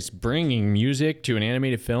far as bringing music to an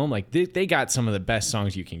animated film, like they got some of the best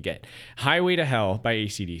songs you can get. Highway to Hell by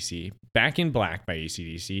AC/DC, Back in Black by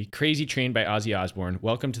AC/DC, Crazy Train by Ozzy Osbourne,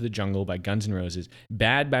 Welcome to the Jungle by Guns N' Roses,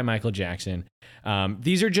 Bad by Michael Jackson.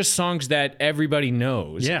 These are just songs that everybody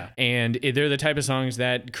knows. Yeah. And they're the type of songs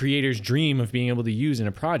that creators dream of being able to use in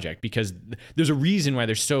a project because there's a reason why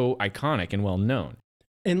they're so iconic and well known.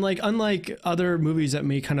 And like, unlike other movies that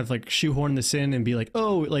may kind of like shoehorn this in and be like,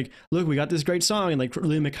 oh, like, look, we got this great song and like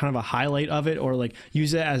really make kind of a highlight of it or like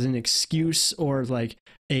use it as an excuse or like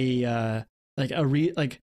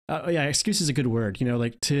excuse is a good word,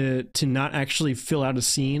 like to not actually fill out a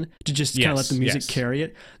scene, to just kind of let the music carry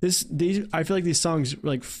it. These I feel like these songs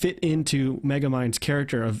like fit into Megamind's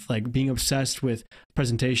character of like being obsessed with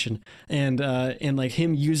presentation and like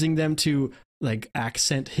him using them to like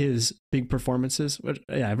accent his big performances. Which,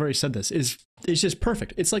 yeah, I've already said this it's just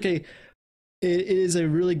perfect. It's like it is a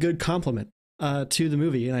really good compliment to the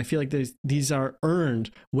movie, and I feel like these are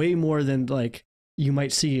earned way more than like you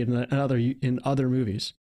might see in other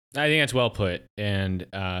movies. I think that's well put, and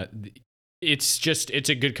it's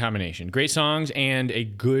a good combination. Great songs and a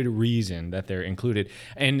good reason that they're included.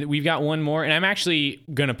 And we've got one more, and I'm actually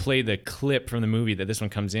going to play the clip from the movie that this one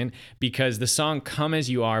comes in because the song Come As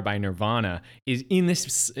You Are by Nirvana is in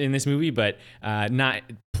this movie, but not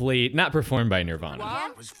performed by Nirvana.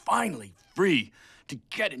 I was finally free to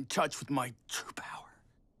get in touch with my true power.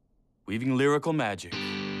 Weaving lyrical magic.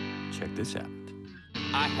 Check this out.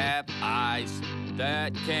 I have eyes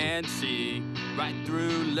that can see right through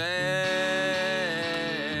lead.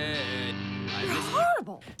 You're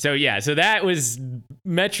horrible. So that was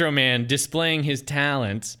Metro Man displaying his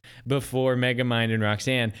talents before Megamind and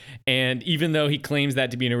Roxanne. And even though he claims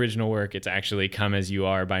that to be an original work, it's actually Come As You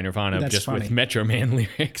Are by Nirvana. That's just funny. with Metro Man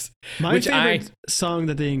lyrics. My favorite song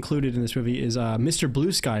that they included in this movie is Mr.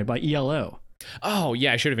 Blue Sky by ELO. Oh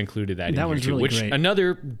yeah, I should have included that. That in one's here too, really which great.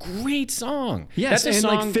 Another great song. Yes, that's a and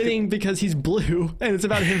song like fitting because he's blue, and it's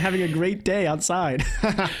about him having a great day outside.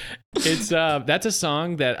 It's that's a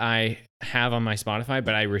song that I have on my Spotify,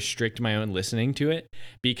 but I restrict my own listening to it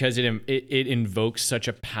because it invokes such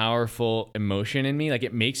a powerful emotion in me. Like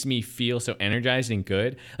it makes me feel so energized and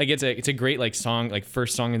good. Like it's a great like song, like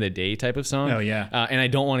first song of the day type of song. Oh yeah, and I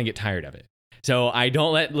don't want to get tired of it. So I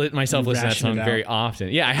don't let myself listen to that song very often.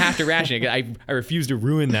 Yeah, I have to ration it. I refuse to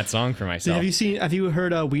ruin that song for myself. Have you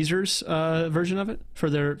heard Weezer's version of it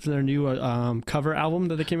for their new cover album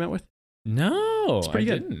that they came out with? No, it's pretty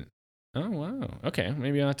good. Didn't. Oh wow. Okay,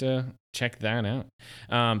 maybe I'll have to check that out.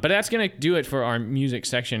 But that's gonna do it for our music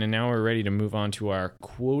section, and now we're ready to move on to our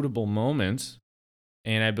quotable moments.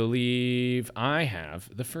 And I believe I have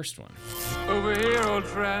the first one. Over here, old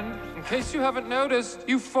friend. In case you haven't noticed,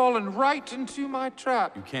 you've fallen right into my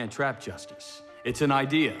trap. You can't trap justice. It's an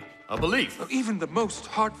idea, a belief. Even the most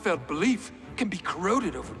heartfelt belief can be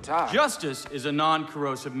corroded over time. Justice is a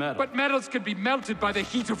non-corrosive metal. But metals can be melted by the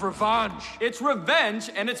heat of revenge. It's revenge,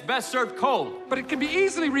 and it's best served cold. But it can be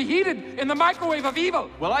easily reheated in the microwave of evil.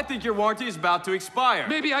 Well, I think your warranty is about to expire.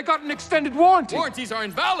 Maybe I got an extended warranty. Warranties are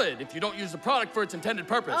invalid if you don't use the product for its intended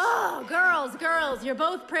purpose. Oh, girls, you're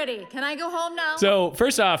both pretty. Can I go home now? So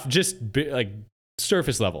first off, just like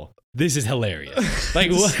surface level, this is hilarious.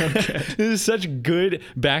 Like what? This is such good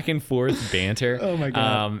back and forth banter. Oh my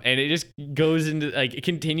God. And it just goes into like it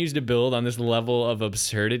continues to build on this level of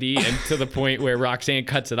absurdity, and to the point where Roxanne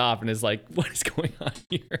cuts it off and is like, "What is going on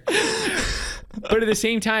here?" But at the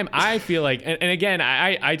same time, I feel like, and again,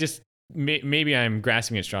 I just. Maybe I'm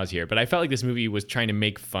grasping at straws here, but I felt like this movie was trying to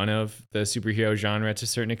make fun of the superhero genre to a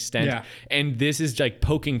certain extent. Yeah. And this is like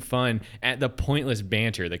poking fun at the pointless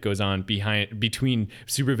banter that goes on between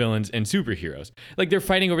supervillains and superheroes. Like they're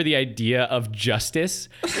fighting over the idea of justice.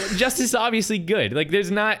 Justice is obviously good. Like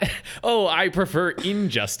there's not, oh, I prefer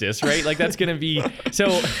injustice, right? Like that's going to be,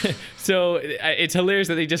 so it's hilarious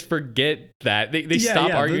that they just forget that. They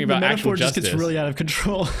stop arguing about actual justice. The metaphor just gets really out of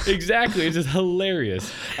control. Exactly. It's just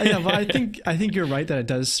hilarious. Yeah, but I think you're right that it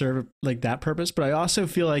does serve like that purpose, but I also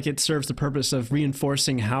feel like it serves the purpose of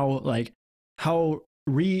reinforcing how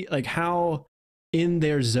in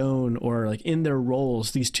their zone or like in their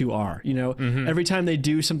roles these two are. You know, every time they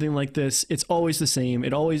do something like this, it's always the same.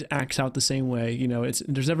 It always acts out the same way. You know,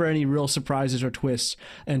 there's never any real surprises or twists,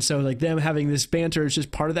 and so like them having this banter is just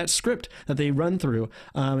part of that script that they run through,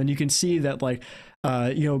 and you can see that like.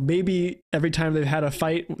 You know, maybe every time they've had a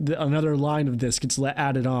fight, another line of this gets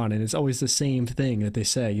added on, and it's always the same thing that they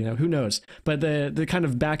say. You know, who knows? But the kind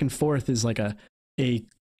of back and forth is like a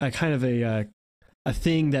kind of a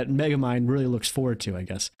thing that Megamind really looks forward to, I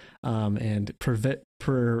guess, and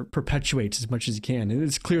perpetuates as much as he can. And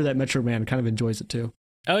it's clear that Metro Man kind of enjoys it too.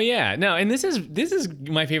 Oh yeah, no, and this is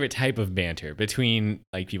my favorite type of banter between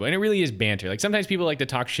like people, and it really is banter. Like sometimes people like to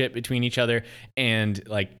talk shit between each other, and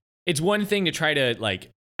like. It's one thing to try to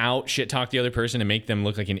like out shit talk the other person and make them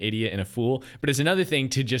look like an idiot and a fool, but it's another thing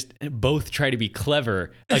to just both try to be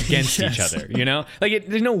clever against each other. You know, like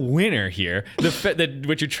there's no winner here.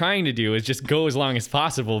 What you're trying to do is just go as long as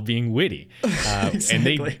possible being witty,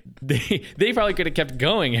 Exactly. and they probably could have kept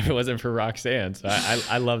going if it wasn't for Roxanne. So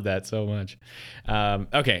I love that so much.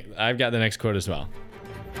 Okay, I've got the next quote as well.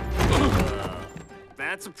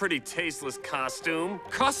 That's a pretty tasteless costume.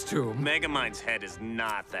 Costume? Megamind's head is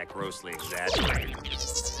not that grossly exaggerated.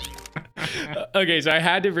 Okay, so I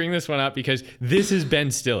had to bring this one up because this is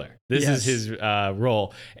Ben Stiller. This is his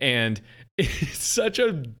role, and it's such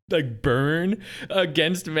a like burn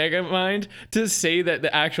against Megamind to say that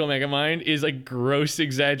the actual Megamind is like gross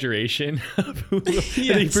exaggeration of who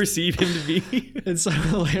they perceive him to be. It's so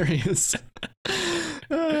hilarious.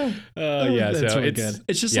 Yeah, that's so really it's good.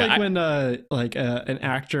 It's just like when an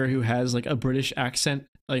actor who has like a British accent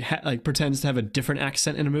like pretends to have a different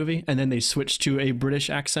accent in a movie, and then they switch to a British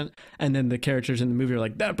accent, and then the characters in the movie are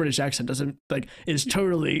like, that British accent doesn't like is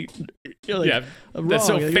totally wrong. That's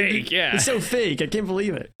so fake. It's so fake. I can't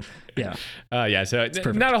believe it. Yeah. So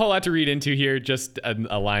not a whole lot to read into here. Just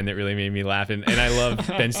a line that really made me laugh, and I love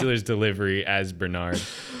Ben Stiller's delivery as Bernard.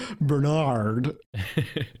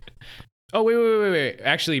 Oh, wait.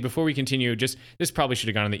 Actually, before we continue, this probably should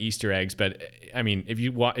have gone on the Easter eggs, but I mean, if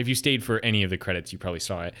you stayed for any of the credits, you probably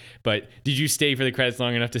saw it. But did you stay for the credits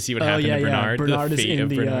long enough to see what happened to Bernard? Yeah. Bernard is in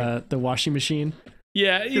Bernard? the washing machine.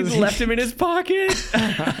 Yeah, he's left him in his pocket.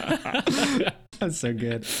 That's so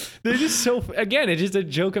good. They're just so, again, it's just a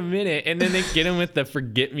joke a minute, and then they get him with the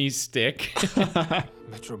forget me stick.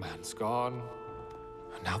 Metro Man's gone.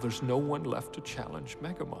 And now there's no one left to challenge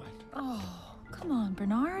Megamind. Oh, come on,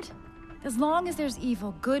 Bernard. As long as there's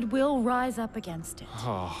evil, good will rise up against it.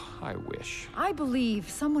 Oh, I wish. I believe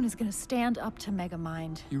someone is going to stand up to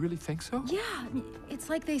Megamind. You really think so? Yeah,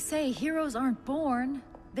 it's like they say, heroes aren't born,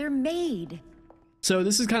 they're made. So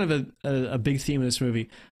this is kind of a big theme of this movie,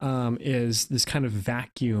 is this kind of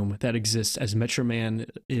vacuum that exists as Metro Man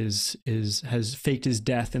has faked his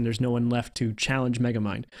death, and there's no one left to challenge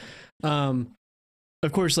Megamind.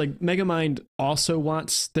 Of course, like Megamind also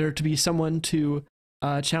wants there to be someone to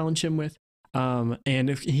challenge him with, and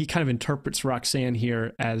if he kind of interprets Roxanne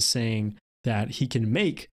here as saying that he can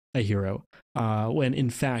make a hero, when in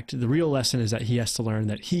fact the real lesson is that he has to learn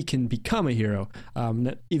that he can become a hero,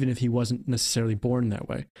 even if he wasn't necessarily born that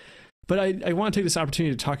way. But I want to take this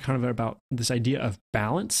opportunity to talk kind of about this idea of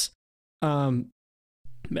balance. They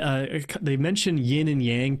mention yin and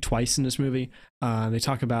yang twice in this movie. They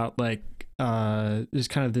talk about like there's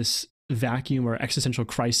kind of this vacuum or existential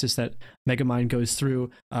crisis that Megamind goes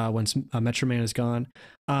through once Metro Man is gone.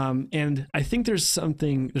 And I think there's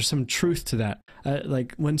some truth to that.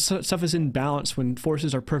 Like when stuff is in balance, when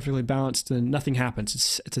forces are perfectly balanced, then nothing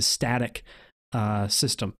happens. It's a static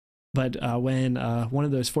system. But when one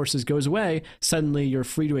of those forces goes away, suddenly you're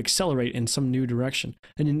free to accelerate in some new direction.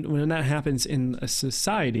 And when that happens in a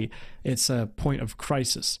society, it's a point of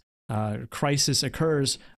crisis. Crisis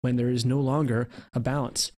occurs when there is no longer a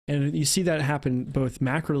balance. And you see that happen both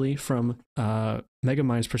macroly from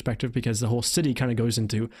Megamind's perspective, because the whole city kind of goes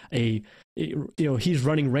into he's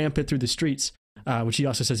running rampant through the streets, which he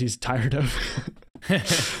also says he's tired of.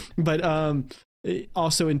 But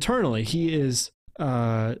also internally, he's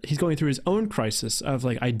going through his own crisis of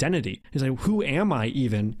like identity. He's like, who am I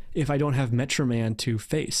even if I don't have Metro Man to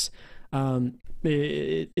face?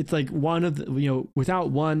 It's like one of the, without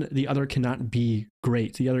one, the other cannot be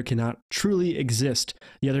great. The other cannot truly exist.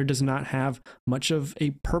 The other does not have much of a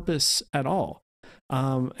purpose at all.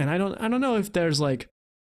 And I don't know if there's like,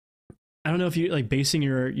 I don't know if you like basing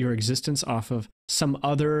your existence off of some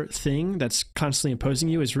other thing that's constantly imposing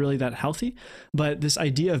you is really that healthy. But this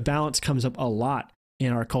idea of balance comes up a lot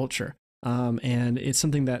in our culture. And it's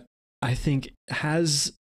something that I think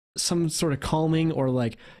has some sort of calming or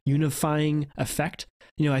like unifying effect.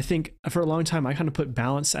 I think for a long time, I kind of put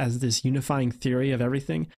balance as this unifying theory of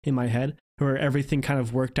everything in my head, where everything kind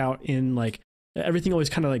of worked out in like, everything always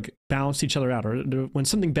kind of like balanced each other out, or when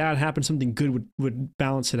something bad happened, something good would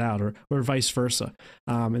balance it out, or vice versa.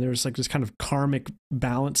 And there's like this kind of karmic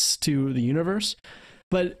balance to the universe.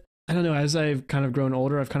 But I don't know, as I've kind of grown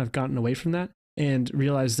older, I've kind of gotten away from that and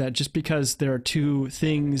realized that just because there are two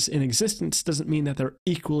things in existence doesn't mean that they're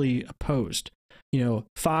equally opposed.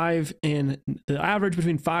 5 and the average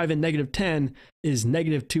between 5 and -10 is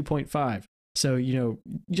 -2.5. So,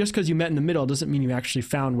 just because you met in the middle doesn't mean you actually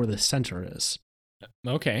found where the center is.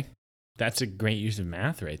 Okay. That's a great use of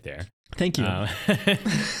math right there. Thank you.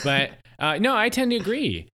 But no, I tend to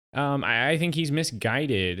agree. I think he's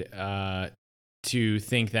misguided to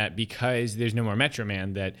think that because there's no more Metro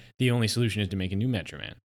Man, that the only solution is to make a new Metro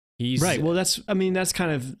Man. Right. Well, that's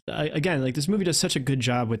kind of, again, like this movie does such a good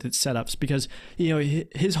job with its setups, because,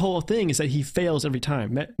 his whole thing is that he fails every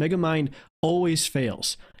time. Megamind always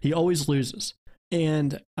fails. He always loses.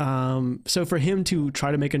 And so for him to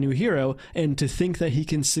try to make a new hero and to think that he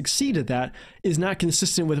can succeed at that is not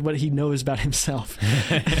consistent with what he knows about himself.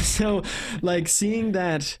 So like seeing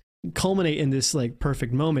that culminate in this like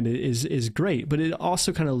perfect moment is great, but it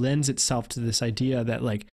also kind of lends itself to this idea that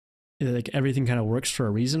like everything kind of works for a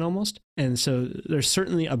reason almost. And so there's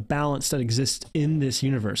certainly a balance that exists in this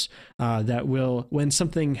universe that will, when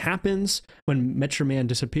something happens, when Metro Man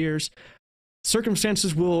disappears,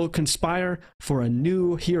 circumstances will conspire for a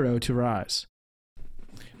new hero to rise.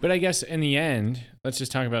 But I guess in the end, let's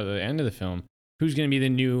just talk about the end of the film. Who's going to be the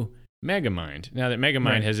new Megamind? Now that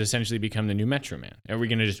Megamind has essentially become the new Metro Man, are we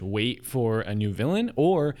going to just wait for a new villain,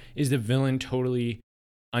 or is the villain totally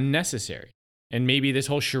unnecessary? And maybe this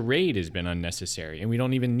whole charade has been unnecessary, and we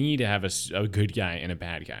don't even need to have a good guy and a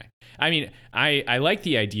bad guy. I mean, I like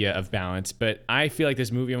the idea of balance, but I feel like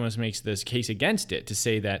this movie almost makes this case against it, to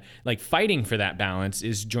say that like fighting for that balance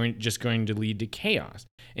is just going to lead to chaos.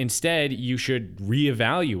 Instead, you should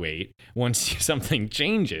reevaluate once something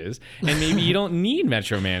changes, and maybe you don't need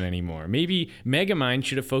Metro Man anymore. Maybe Megamind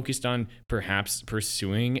should have focused on perhaps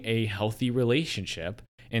pursuing a healthy relationship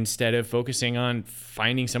instead of focusing on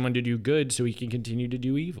finding someone to do good so he can continue to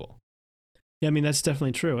do evil. Yeah, I mean, that's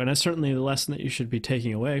definitely true. And that's certainly the lesson that you should be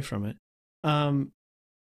taking away from it. I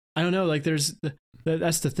don't know, like that's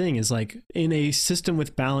the thing, is like in a system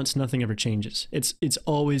with balance, nothing ever changes. It's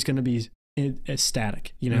always going to be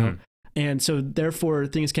static, Mm-hmm. And so therefore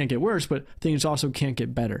things can't get worse, but things also can't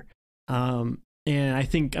get better. And I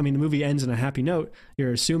think, the movie ends on a happy note.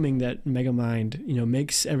 You're assuming that Megamind,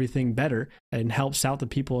 makes everything better and helps out the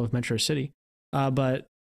people of Metro City. But,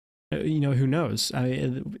 who knows?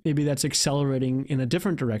 Maybe that's accelerating in a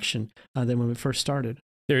different direction than when we first started.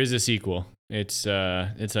 There is a sequel. It's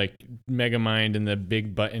like Megamind and the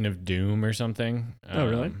Big Button of Doom or something. Oh,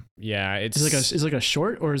 really? Yeah. Is it like a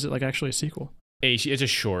short, or is it like actually a sequel? It's a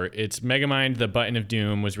short. It's Megamind, the Button of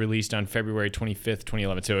Doom was released on February 25th,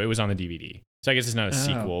 2011. So it was on the DVD. So I guess it's not a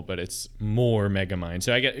sequel, but it's more Megamind.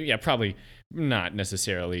 So I guess, probably not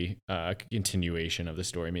necessarily a continuation of the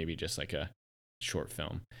story, maybe just like a short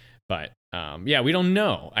film. But we don't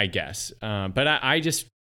know, I guess. But I guess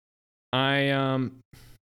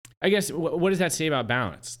what does that say about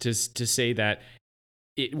balance? To say that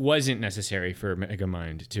it wasn't necessary for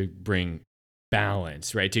Megamind to bring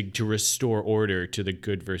balance, right? To restore order to the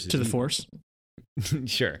good versus to the evil. Force.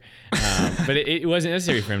 Sure. But it wasn't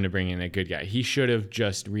necessary for him to bring in a good guy. He should have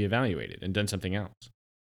just reevaluated and done something else.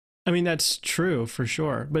 I mean, that's true for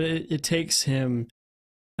sure. But it takes him,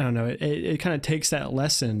 I don't know, it kind of takes that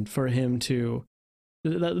lesson for him to,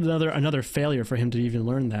 another failure for him to even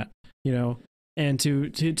learn that, you know, and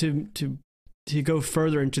to go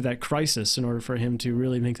further into that crisis in order for him to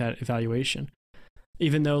really make that evaluation.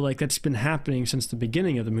 Even though like that's been happening since the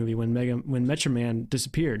beginning of the movie when Metro Man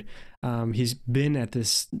disappeared, he's been at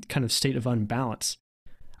this kind of state of unbalance.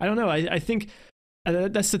 I don't know. I think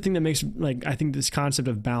that's the thing that makes like I think this concept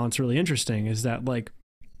of balance really interesting is that like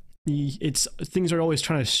it's things are always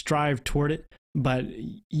trying to strive toward it, but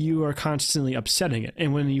you are constantly upsetting it,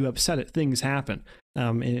 and when you upset it, things happen,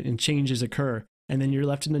 and changes occur, and then you're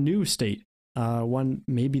left in a new state, one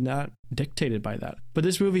maybe not dictated by that. But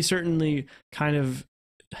this movie certainly kind of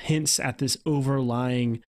hints at this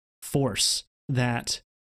overlying force that,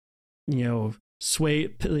 you know,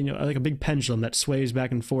 like a big pendulum that sways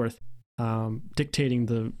back and forth, dictating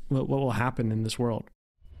what will happen in this world.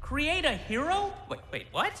 Create a hero? Wait,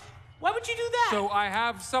 what? Why would you do that? So I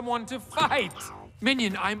have someone to fight.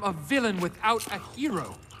 Minion, I'm a villain without a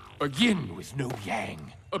hero. A yin with no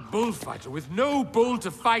yang. A bullfighter with no bull to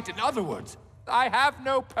fight. In other words, I have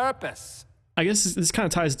no purpose. I guess this kind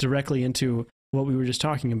of ties directly into what we were just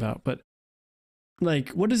talking about, but like,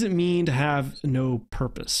 what does it mean to have no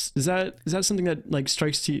purpose? Is that something that like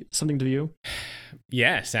strikes something to you?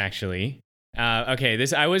 Yes, actually. Okay,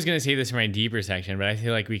 I was gonna say this in my deeper section, but I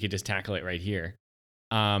feel like we could just tackle it right here.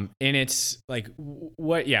 And it's like,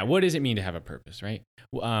 what does it mean to have a purpose, right?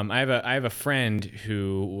 I have a friend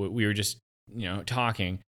who we were just, you know,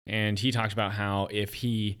 talking, and he talks about how if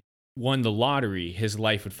he won the lottery, his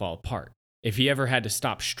life would fall apart. If he ever had to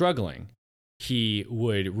stop struggling, he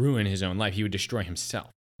would ruin his own life. He would destroy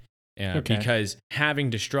himself. Because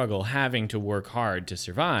having to struggle, having to work hard to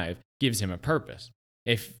survive gives him a purpose.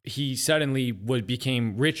 If he suddenly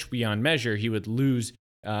became rich beyond measure, he would lose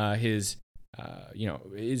his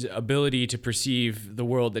ability to perceive the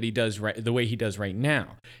world that he does right, the way he does right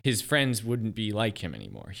now. His friends wouldn't be like him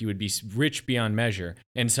anymore. He would be rich beyond measure,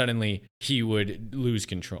 and suddenly he would lose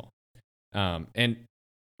control.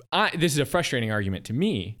 This is a frustrating argument to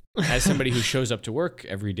me as somebody who shows up to work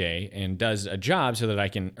every day and does a job so that I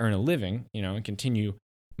can earn a living, you know, and continue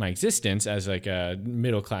my existence as like a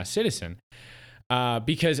middle-class citizen.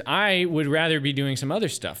 Because I would rather be doing some other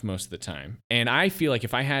stuff most of the time. And I feel like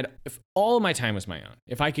if all of my time was my own,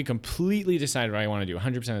 if I could completely decide what I want to do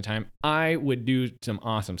 100% of the time, I would do some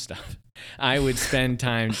awesome stuff. I would spend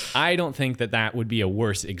time. I don't think that would be a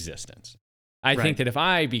worse existence. I think that if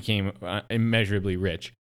I became immeasurably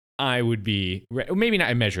rich, I would be, maybe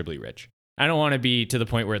not immeasurably rich. I don't want to be to the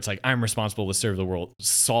point where it's like I'm responsible to serve the world,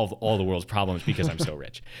 solve all the world's problems because I'm so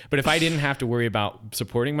rich. But if I didn't have to worry about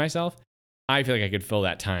supporting myself, I feel like I could fill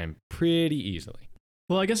that time pretty easily.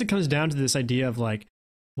 Well, I guess it comes down to this idea of like,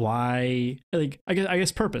 why, like, I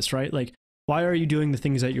guess purpose, right? Like, why are you doing the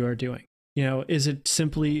things that you are doing? You know, is it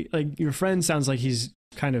simply like your friend sounds like he's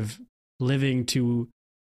kind of living to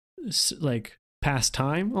like pass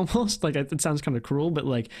time almost? Like, it sounds kind of cruel, but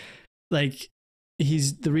like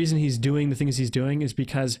the reason he's doing the things he's doing is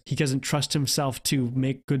because he doesn't trust himself to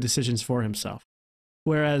make good decisions for himself.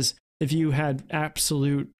 Whereas if you had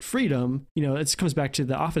absolute freedom, you know, it comes back to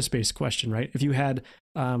the Office Space question, right? If you had,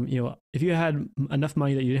 if you had enough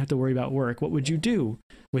money that you didn't have to worry about work, what would you do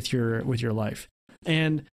with your life?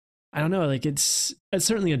 And I don't know, like it's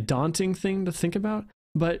certainly a daunting thing to think about,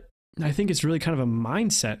 but I think it's really kind of a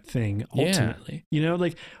mindset thing ultimately. Yeah. You know,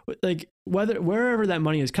 like wherever that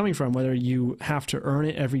money is coming from, whether you have to earn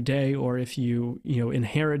it every day or if you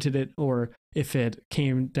inherited it or if it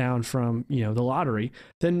came down from, the lottery,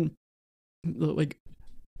 then like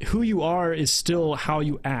who you are is still how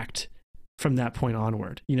you act from that point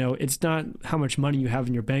onward. It's not how much money you have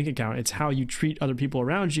in your bank account. It's how you treat other people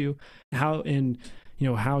around you, how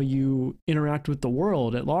you interact with the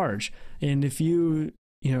world at large. And if you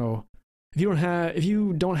don't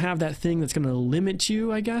have that thing that's going to limit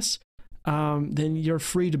you, I guess, then you're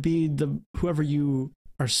free to be whoever you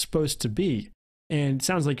are supposed to be. And it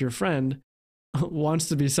sounds like your friend wants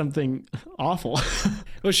to be something awful.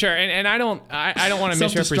 Well, sure. And I don't want to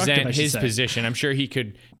misrepresent his position. I'm sure he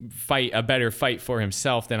could fight a better fight for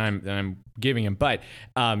himself than I'm giving him. But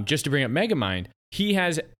just to bring up Megamind,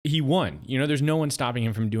 he won. There's no one stopping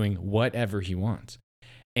him from doing whatever he wants.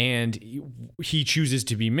 And he chooses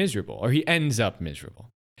to be miserable, or he ends up miserable.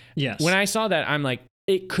 Yes. When I saw that, I'm like,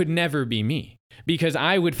 it could never be me, because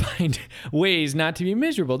I would find ways not to be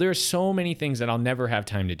miserable. There are so many things that I'll never have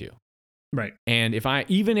time to do. Right. And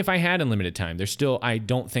even if I had unlimited time, I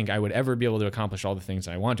don't think I would ever be able to accomplish all the things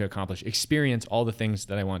that I want to accomplish, experience all the things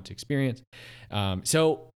that I want to experience.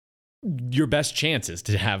 So your best chance is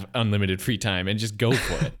to have unlimited free time and just go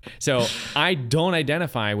for it. So I don't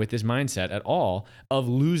identify with this mindset at all of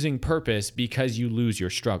losing purpose because you lose your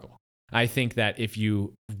struggle. I think that if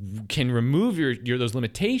you can remove your those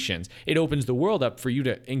limitations, it opens the world up for you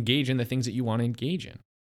to engage in the things that you want to engage in.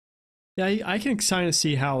 Yeah, I can kind of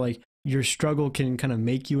see how like your struggle can kind of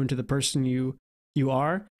make you into the person you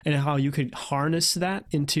are, and how you could harness that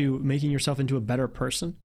into making yourself into a better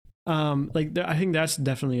person. I think that's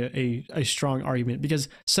definitely a strong argument, because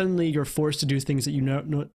suddenly you're forced to do things that you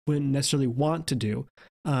wouldn't necessarily want to do,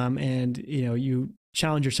 and you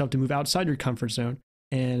challenge yourself to move outside your comfort zone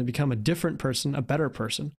and become a different person, a better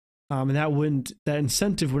person. And that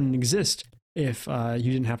incentive wouldn't exist if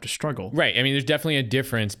you didn't have to struggle. Right. I mean, there's definitely a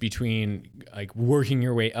difference between like working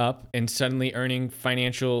your way up and suddenly earning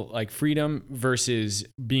financial like freedom versus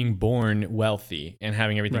being born wealthy and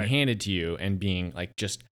having everything handed to you and being like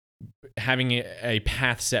just having a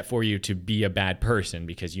path set for you to be a bad person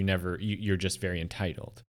because you're just very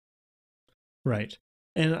entitled. Right.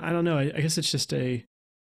 And I don't know, I guess it's just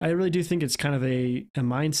I really do think it's kind of a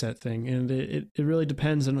mindset thing, and it really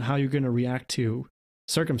depends on how you're going to react to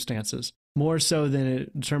circumstances, more so than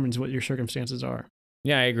it determines what your circumstances are.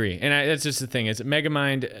 Yeah, I agree. And that's just the thing. It's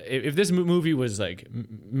Megamind. If this movie was like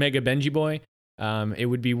Mega Benji Boy, it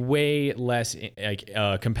would be way less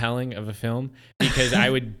compelling of a film, because I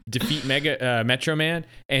would defeat Metro Man,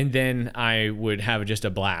 and then I would have just a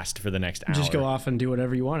blast for the next hour. Just go off and do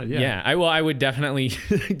whatever you wanted. Yeah. I would definitely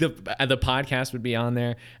the podcast would be on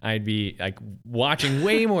there. I'd be like watching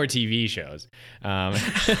way more TV shows,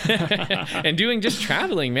 and doing just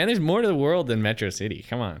traveling. Man, there's more to the world than Metro City.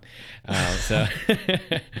 Come on. So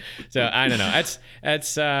I don't know.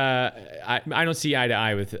 I don't see eye to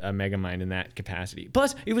eye with Megamind in that capacity.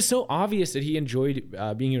 Plus, it was so obvious that he enjoyed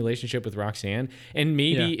being in a relationship with Roxanne, and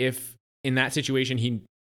maybe if in that situation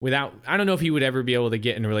I don't know if he would ever be able to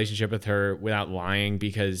get in a relationship with her without lying,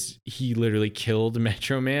 because he literally killed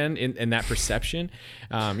Metro Man in that perception.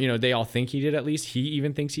 They all think he did, at least he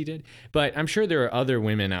even thinks he did. But I'm sure there are other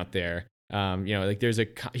women out there.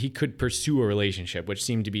 He could pursue a relationship, which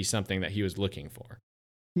seemed to be something that he was looking for.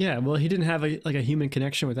 Yeah, well, he didn't have a human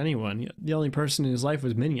connection with anyone. The only person in his life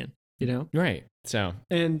was Minion. Right. So,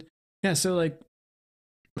 and yeah, so like,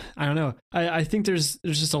 I don't know. I think there's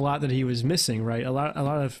just a lot that he was missing, right? A lot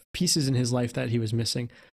of pieces in his life that he was missing.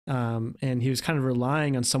 And he was kind of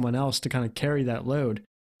relying on someone else to kind of carry that load.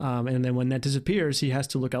 And then when that disappears, he has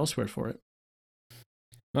to look elsewhere for it.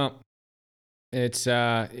 Well, it's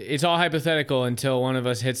all hypothetical until one of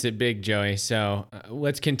us hits it big, Joey. So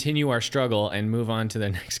let's continue our struggle and move on to the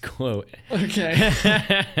next quote. Okay.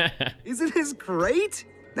 Isn't this great?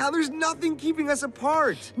 Now there's nothing keeping us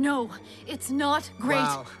apart. No, it's not great.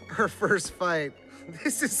 Wow, our first fight.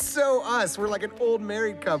 This is so us. We're like an old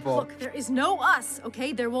married couple. Look, there is no us,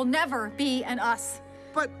 okay? There will never be an us.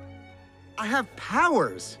 But I have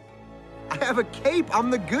powers. I have a cape. I'm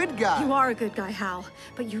the good guy. You are a good guy, Hal,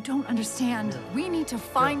 but you don't understand. We need to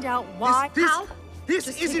find out why. Hal, this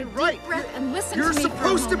just isn't take a deep right. breath and listen You're to me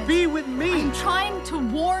supposed for a to be with me. I'm trying to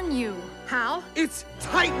warn you, Hal. It's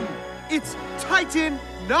Titan. It's Titan,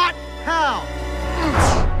 not Hal.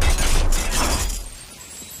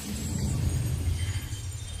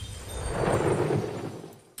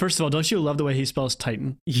 First of all, don't you love the way he spells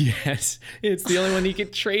Titan? Yes, it's the only one he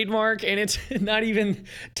could trademark, and it's not even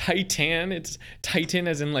Titan. It's Titan,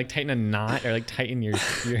 as in like tighten a knot, or like tighten your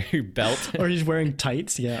belt. Or he's wearing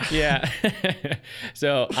tights. Yeah. Yeah.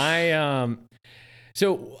 So I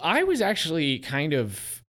was actually kind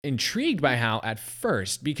of intrigued by Hal at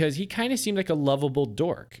first, because he kind of seemed like a lovable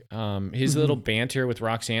dork. His little banter with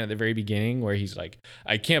Roxanne at the very beginning, where he's like,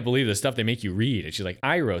 I can't believe the stuff they make you read. And she's like,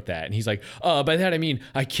 I wrote that. And he's like, by that I mean,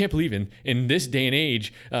 I can't believe in this day and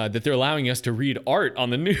age that they're allowing us to read art on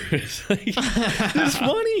the news. Like, it's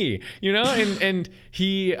funny, and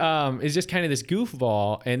he is just kind of this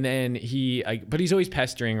goofball. And then but he's always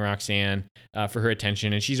pestering Roxanne for her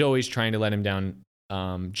attention, and she's always trying to let him down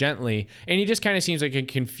gently, and he just kind of seems like a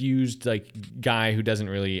confused guy who doesn't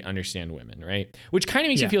really understand women, right? Which kind of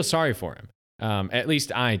makes you feel sorry for him. At least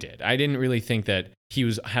I did. I didn't really think that he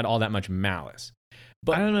had all that much malice.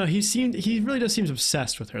 But I don't know. He really does seem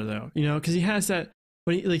obsessed with her, though. Because he has that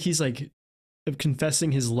when he's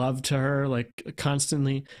confessing his love to her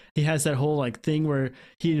constantly. He has that whole thing where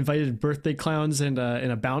he invited birthday clowns and in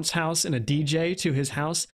a bounce house and a DJ to his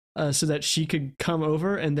house. so that she could come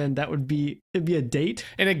over, and then it'd be a date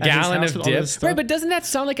and a at his gallon house of with all dip. this stuff. Right, but doesn't that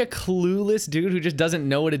sound like a clueless dude who just doesn't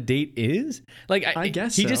know what a date is? Like I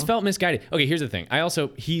guess he so. just felt misguided. Okay, here's the thing.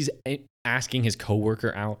 He's asking his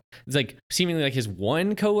coworker out. It's like seemingly like his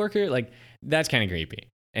one coworker. Like that's kind of creepy.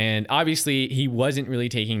 And obviously he wasn't really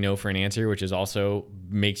taking no for an answer, which is also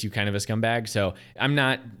makes you kind of a scumbag. So I'm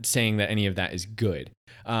not saying that any of that is good.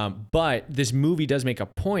 But this movie does make a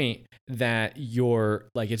point that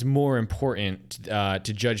it's more important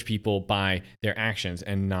to judge people by their actions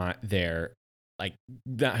and not their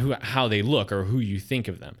how they look or who you think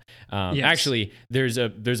of them. Yes. Actually, there's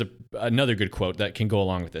another good quote that can go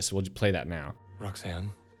along with this. We'll just play that now.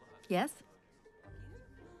 Roxanne, Yes?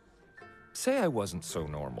 say I wasn't so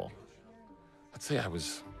normal. Let's say I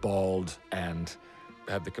was bald and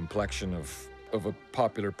had the complexion of a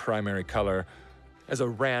popular primary color. As a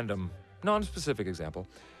random, non-specific example,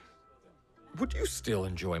 would you still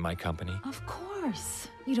enjoy my company? Of course.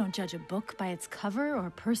 You don't judge a book by its cover or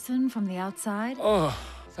a person from the outside. Oh,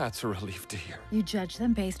 that's a relief to hear. You judge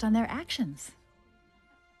them based on their actions.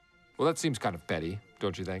 Well, that seems kind of petty,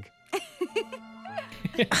 don't you think?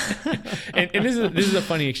 and this is a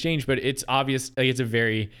funny exchange, but it's obvious. Like it's a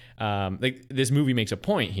very this movie makes a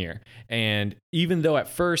point here. And even though at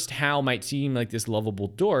first Hal might seem like this lovable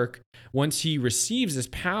dork, once he receives this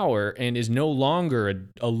power and is no longer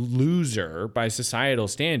a loser by societal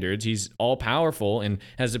standards, he's all powerful and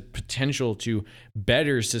has a potential to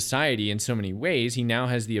better society in so many ways. He now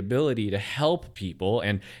has the ability to help people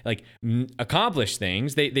and accomplish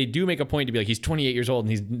things. They do make a point to be like, he's 28 years old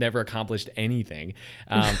and he's never accomplished anything.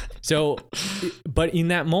 But in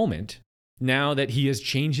that moment, now that he has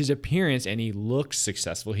changed his appearance and he looks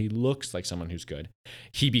successful, he looks like someone who's good,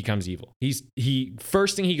 he becomes evil. He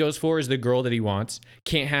first thing he goes for is the girl that he wants,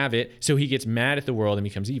 can't have it, so he gets mad at the world and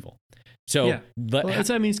becomes evil. So yeah.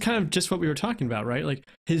 It's kind of just what we were talking about, right? Like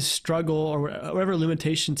his struggle or whatever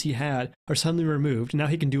limitations he had are suddenly removed. Now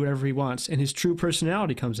he can do whatever he wants, and his true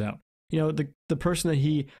personality comes out. You know, the person that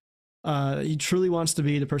he truly wants to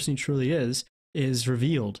be, the person he truly is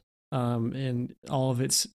revealed. And all of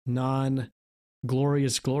its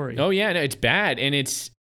non-glorious glory. Oh yeah, no, it's bad, and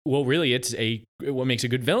it's what makes a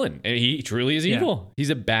good villain. And he truly is evil. Yeah. He's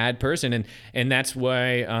a bad person, and that's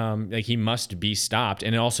why he must be stopped.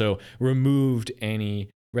 And it also removed any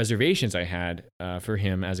reservations I had for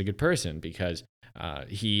him as a good person, because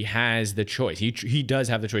he has the choice. He does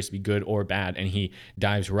have the choice to be good or bad, and he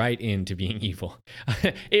dives right into being evil.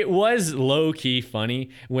 It was low-key funny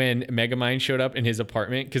when Megamind showed up in his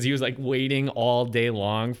apartment, because he was like waiting all day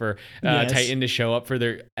long for Titan to show up for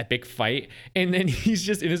their epic fight, and then he's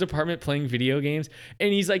just in his apartment playing video games,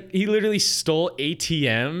 and he literally stole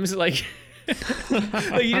ATMs, like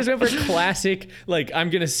he just went for classic, I'm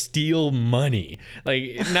gonna steal money,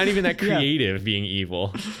 not even that creative. Being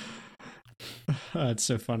evil. It's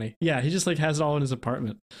so funny. Yeah, he just has it all in his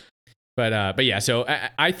apartment. But yeah, so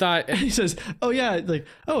I thought he says, "Oh yeah,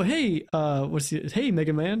 oh hey, hey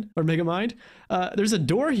Mega Man or Megamind, there's a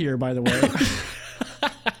door here, by the way."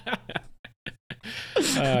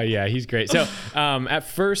 Yeah, he's great. So at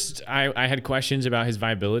first I had questions about his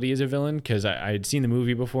viability as a villain, because I had seen the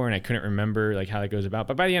movie before and I couldn't remember how that goes about.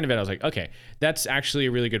 But by the end of it, I was like, okay, that's actually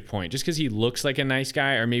a really good point. Just because he looks like a nice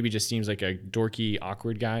guy, or maybe just seems like a dorky,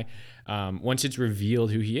 awkward guy, once it's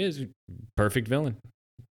revealed who he is, perfect villain.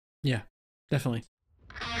 Yeah, definitely.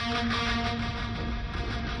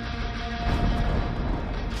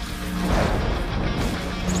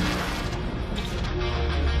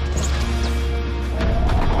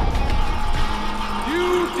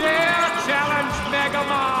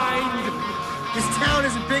 This town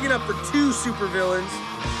isn't big enough for 2 supervillains.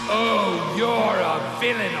 Oh, you're a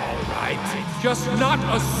villain, all right. Just not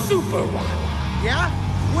a super one. Yeah?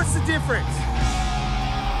 What's the difference?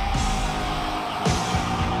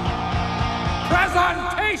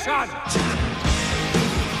 Presentation!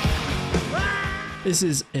 This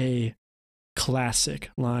is a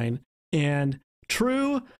classic line, and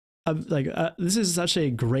true. This is such a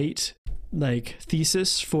great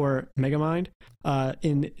thesis for Megamind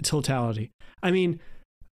in totality. I mean,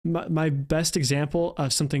 my best example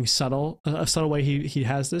of something subtle, a subtle way he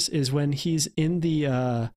has this, is when he's in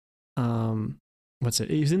the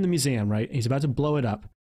he's in the museum, right? He's about to blow it up,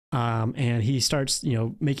 and he starts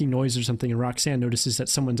making noise or something, and Roxanne notices that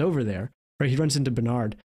someone's over there, right? He runs into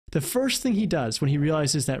Bernard. The first thing he does when he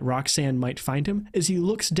realizes that Roxanne might find him is he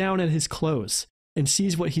looks down at his clothes and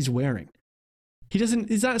sees what he's wearing.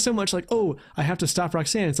 He's not so much like, oh, I have to stop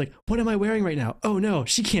Roxanne. It's like, what am I wearing right now? Oh no,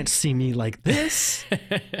 she can't see me like this.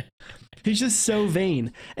 He's just so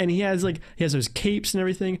vain, and he has those capes and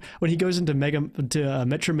everything. When he goes into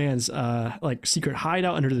Metro Man's like secret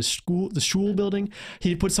hideout under the Schul building,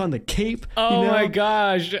 he puts on the cape. Oh my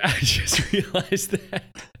gosh, I just realized that.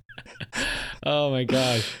 Oh my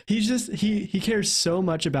gosh, he cares so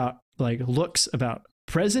much about like looks, about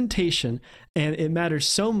presentation, and it matters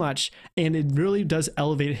so much, and it really does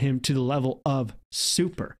elevate him to the level of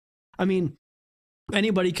super. I mean,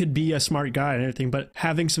 anybody could be a smart guy and everything, but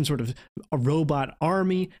having some sort of a robot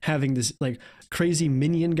army, having this like crazy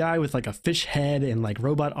minion guy with like a fish head and like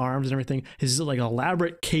robot arms and everything, his like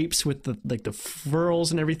elaborate capes with the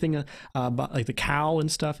furls and everything, like the cowl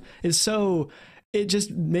and stuff, it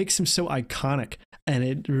just makes him so iconic, and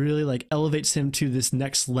it really like elevates him to this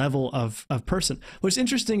next level of person. What's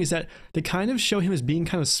interesting is that they kind of show him as being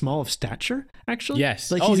kind of small of stature, actually.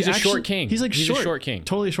 Yes. Like he's a short king. He's like a short king.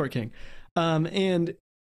 Totally a short king.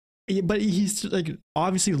 But he's like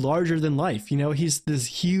obviously larger than life. He's this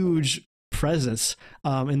huge presence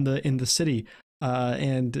in the city,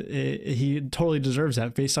 and he totally deserves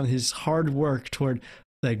that based on his hard work toward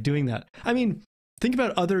like doing that. I mean, think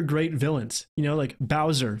about other great villains. Like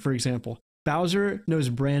Bowser, for example. Bowser knows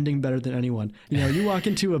branding better than anyone. You walk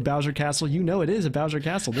into a Bowser castle, it is a Bowser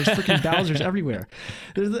castle. There's freaking Bowsers everywhere.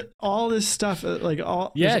 There's all this stuff,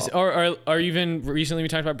 Yes, or even recently we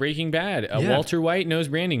talked about Breaking Bad. Walter White knows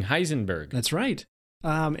branding. Heisenberg. That's right.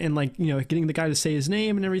 And like getting the guy to say his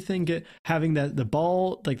name and everything, having the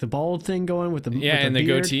bald thing going with the and the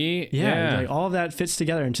beard. goatee, like all of that fits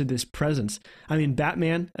together into this presence. I mean,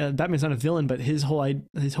 Batman's not a villain, but his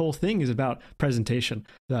whole thing is about presentation,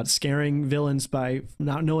 about scaring villains by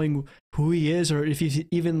not knowing who he is, or if he's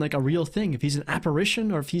even like a real thing, if he's an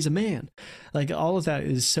apparition or if he's a man. Like all of that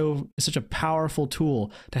is such a powerful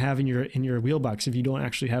tool to have in your wheelbox if you don't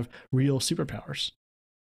actually have real superpowers.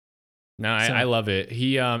 No, I love it.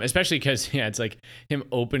 He, especially because it's like him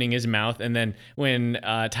opening his mouth, and then when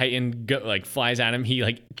Titan flies at him, he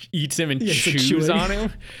like eats him and chews on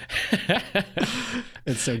him.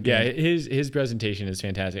 It's so good. Yeah, his presentation is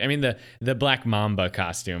fantastic. I mean, the Black Mamba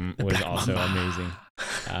costume was also amazing.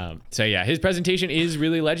 So yeah, his presentation is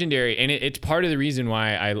really legendary, and it's part of the reason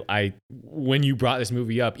why I when you brought this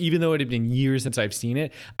movie up, even though it had been years since I've seen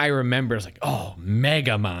it, I remember it's like, oh,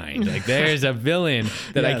 Megamind, like there's a villain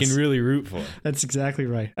that I can really root for. That's exactly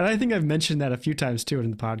right, and I think I've mentioned that a few times too in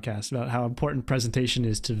the podcast about how important presentation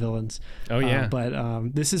is to villains. Oh yeah,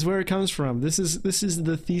 but this is where it comes from. This is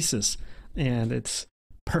the thesis, and it's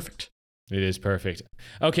perfect. It is perfect.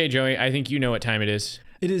 Okay, Joey, I think you know what time it is.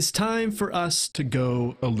 It is time for us to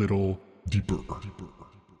go a little deeper.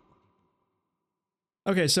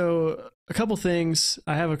 Okay, so a couple things.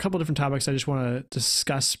 I have a couple different topics I just want to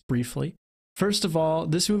discuss briefly. First of all,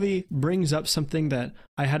 this movie brings up something that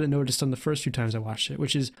I hadn't noticed on the first few times I watched it,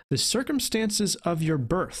 which is the circumstances of your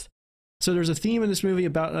birth. So there's a theme in this movie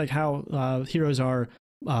about like how heroes are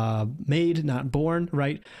made, not born,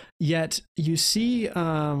 right? Yet you see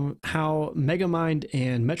how Megamind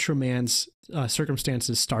and Metro Man's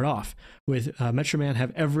circumstances start off with Metro Man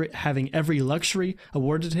having every luxury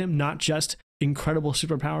awarded to him, not just incredible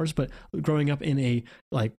superpowers, but growing up in a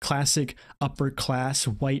like classic upper class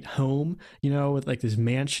white home, with like this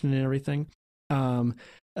mansion and everything.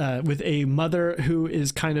 With a mother who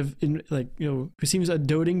is kind of who seems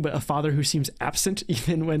doting, but a father who seems absent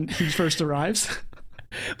even when he first arrives.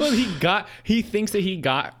 Well, he thinks that he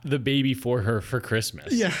got the baby for her for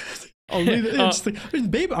Christmas. Yeah. Only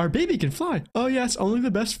our baby can fly. Oh yes, only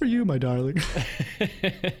the best for you, my darling.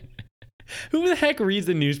 Who the heck reads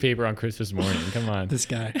the newspaper on Christmas morning? Come on. This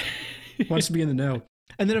guy wants to be in the know.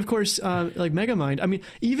 And then of course, like Megamind, I mean,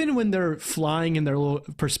 even when they're flying in their little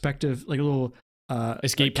perspective, like little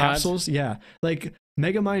escape capsules, yeah. Like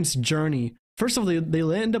Megamind's journey, first of all, they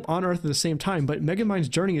land up on Earth at the same time, but Megamind's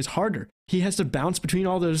journey is harder. He has to bounce between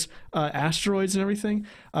all those asteroids and everything,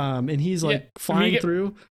 and he's like flying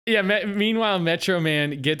through. Yeah. Meanwhile, Metro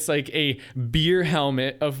Man gets like a beer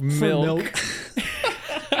helmet of milk.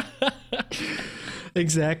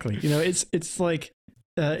 Exactly. It's like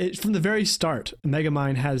from the very start,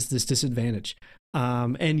 Megamind has this disadvantage,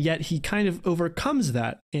 and yet he kind of overcomes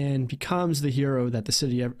that and becomes the hero that the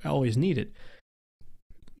city always needed.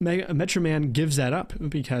 Metro Man gives that up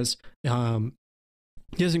because he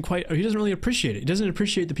doesn't really appreciate it. He doesn't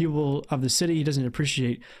appreciate the people of the city. He doesn't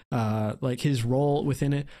appreciate like his role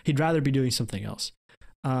within it. He'd rather be doing something else.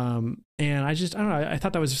 And I don't know. I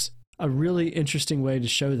thought that was a really interesting way to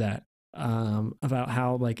show that about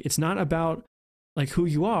how like it's not about like who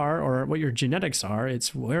you are or what your genetics are.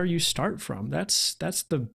 It's where you start from. That's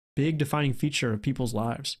the big defining feature of people's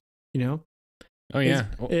lives, you know? Oh yeah.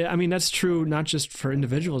 I mean, that's true not just for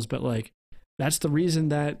individuals, but like that's the reason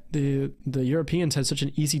that the Europeans had such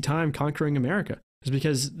an easy time conquering America, is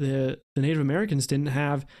because the Native Americans didn't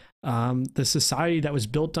have the society that was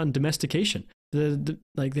built on domestication.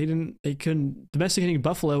 They couldn't, domesticating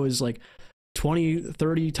buffalo is like 20,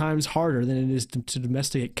 30 times harder than it is to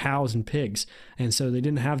domesticate cows and pigs. And so they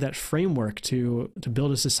didn't have that framework to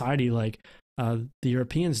build a society like the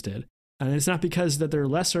Europeans did. And it's not because that they're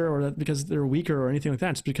lesser or that because they're weaker or anything like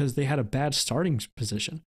that. It's because they had a bad starting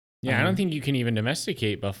position. Yeah, I don't think you can even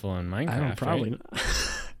domesticate buffalo in Minecraft. I don't, probably right? not.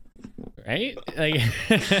 Right? Like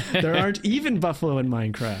there aren't even buffalo in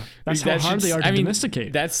Minecraft. That's how hard they are to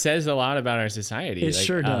domesticate. That says a lot about our society. It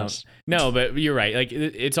sure does. No, but you're right. Like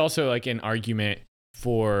it's also like an argument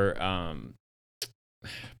for I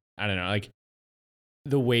don't know, like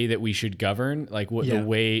the way that we should govern, like the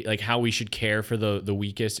way, like how we should care for the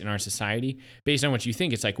weakest in our society based on what you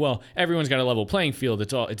think. It's like, well, everyone's got a level playing field.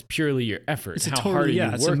 It's purely your effort. It's how hard are you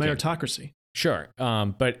it's working? a meritocracy. Sure.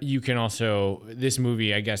 But you can also, this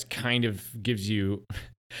movie, I guess, kind of gives you,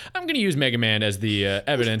 I'm going to use Mega Man as the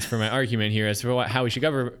evidence for my argument here as to how we should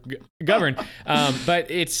govern. But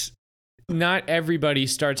it's not everybody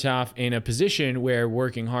starts off in a position where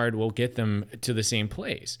working hard will get them to the same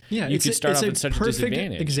place. Yeah, you could start off at such a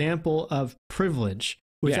disadvantage. Perfect example of privilege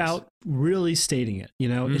without really stating it. You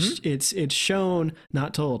know, it's shown,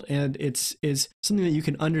 not told, and it's something that you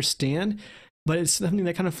can understand. But it's something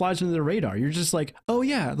that kind of flies under the radar. You're just like, oh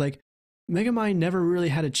yeah, like Megamind never really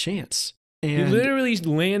had a chance. And he literally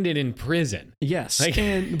landed in prison. Yes.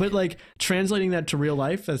 But like translating that to real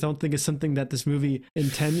life, I don't think is something that this movie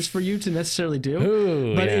intends for you to necessarily do.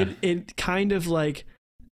 Ooh, but yeah. it kind of like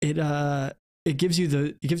it gives you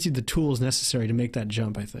the tools necessary to make that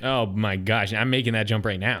jump, I think. Oh my gosh, I'm making that jump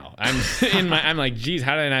right now. I'm like, geez,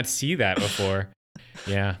 how did I not see that before?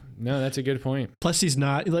 Yeah, no, that's a good point. Plus, he's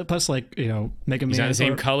not. Plus, like, you know, Mega Man. He's not the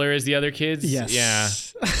same color as the other kids. Yes. Yeah.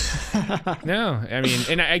 No, I mean,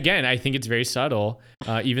 and again, I think it's very subtle,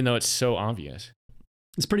 even though it's so obvious.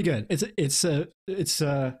 It's pretty good. It's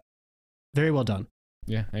very well done.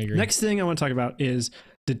 Yeah, I agree. Next thing I want to talk about is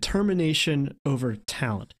determination over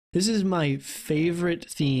talent. This is my favorite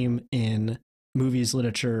theme in movies,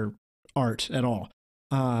 literature, art at all.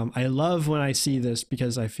 I love when I see this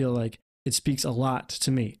because I feel like it speaks a lot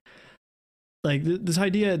to me. Like this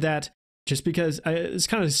idea that just because it's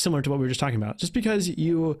kind of similar to what we were just talking about, just because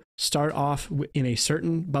you start off in a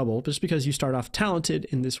certain bubble, just because you start off talented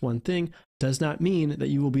in this one thing does not mean that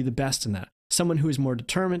you will be the best in that. Someone who is more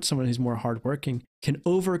determined, someone who's more hardworking can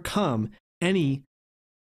overcome any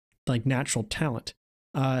like natural talent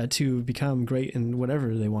to become great in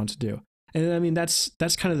whatever they want to do. And I mean, that's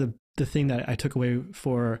kind of the thing that I took away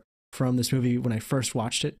from this movie when I first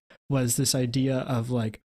watched it, was this idea of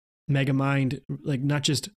like Megamind, like not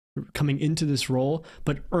just coming into this role,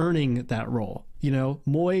 but earning that role, you know,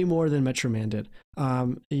 way more than Metro Man did.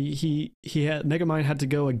 Megamind had to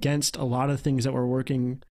go against a lot of things that were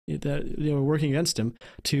working against him,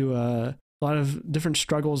 to a lot of different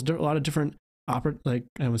struggles, a lot of different I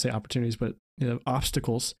wouldn't say opportunities, but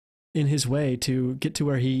obstacles in his way to get to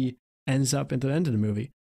where he ends up at the end of the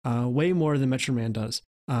movie. Way more than Metro Man does.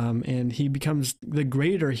 And he becomes the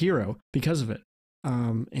greater hero because of it.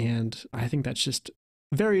 And I think that's just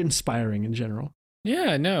very inspiring in general.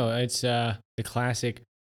 Yeah, no, it's the classic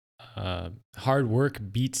hard work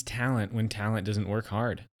beats talent when talent doesn't work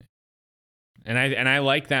hard. And I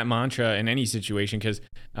like that mantra in any situation, because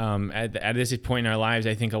at this point in our lives,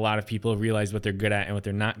 I think a lot of people realize what they're good at and what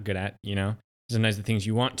they're not good at, you know? Sometimes the things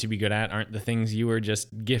you want to be good at aren't the things you were just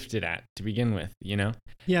gifted at to begin with, you know?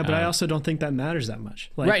 Yeah, but I also don't think that matters that much.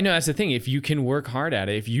 Right, no, that's the thing. If you can work hard at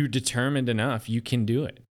it, if you're determined enough, you can do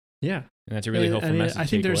it. Yeah. And that's a really helpful message. I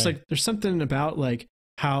think there's something about like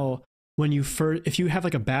how when if you have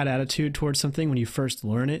like a bad attitude towards something when you first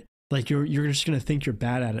learn it, like you're just going to think you're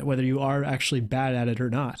bad at it, whether you are actually bad at it or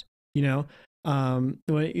not, you know?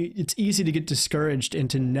 It's easy to get discouraged and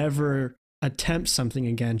to never attempt something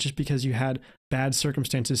again just because you had bad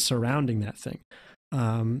circumstances surrounding that thing.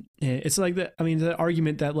 It's like the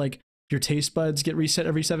argument that like your taste buds get reset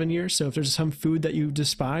every 7 years. So if there's some food that you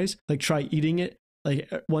despise, like try eating it like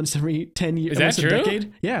once every 10 years, once a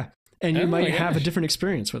decade. Yeah. And you might have a different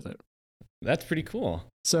experience with it. That's pretty cool.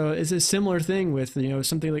 So it's a similar thing with,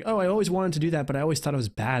 something like, oh, I always wanted to do that, but I always thought I was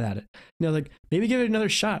bad at it. Like maybe give it another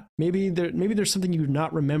shot. Maybe there's something you're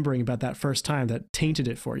not remembering about that first time that tainted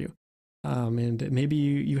it for you. And maybe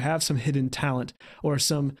you have some hidden talent or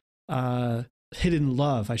some hidden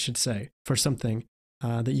love, I should say, for something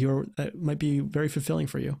that might be very fulfilling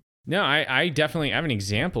for you. No, I definitely have an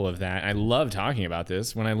example of that. I love talking about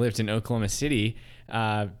this. When I lived in Oklahoma City,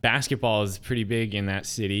 basketball is pretty big in that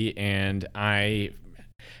city, and I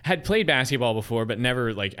had played basketball before, but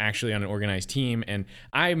never like actually on an organized team. And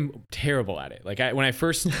I'm terrible at it. Like when I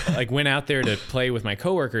first like went out there to play with my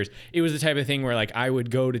coworkers, it was the type of thing where like I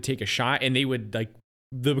would go to take a shot and they would like,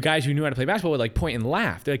 the guys who knew how to play basketball would like point and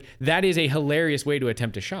laugh. They're like, that is a hilarious way to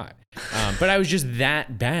attempt a shot. But I was just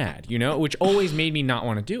that bad, you know, which always made me not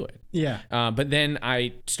want to do it. Yeah. But then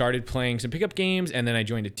I started playing some pickup games, and then I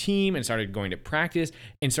joined a team and started going to practice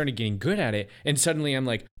and started getting good at it. And suddenly I'm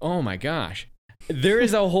like, oh my gosh, there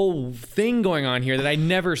is a whole thing going on here that I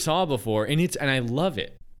never saw before. And I love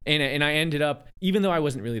it. And I ended up, even though I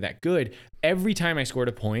wasn't really that good, every time I scored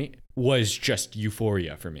a point was just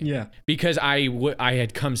euphoria for me. Yeah. Because I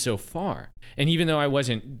had come so far. And even though I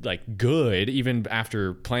wasn't like good, even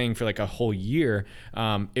after playing for like a whole year,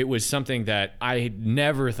 it was something that I had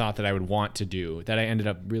never thought that I would want to do, that I ended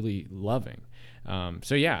up really loving.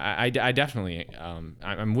 So yeah, I definitely,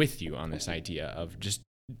 I'm with you on this idea of just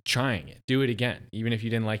trying it. Do it again, even if you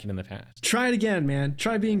didn't like it in the past. Try it again, man.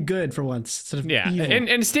 Try being good for once instead of evil.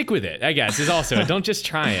 And stick with it, I guess, is also don't just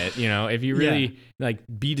try it. You know, if you really like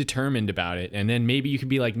be determined about it, and then maybe you can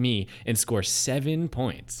be like me and score 7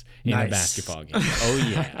 points in a basketball game. Oh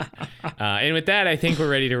yeah. And with that, I think we're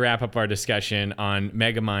ready to wrap up our discussion on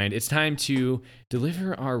Megamind. It's time to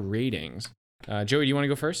deliver our ratings. Joey, do you want to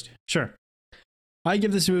go first? Sure. I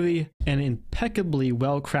give this movie an impeccably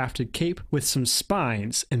well-crafted cape with some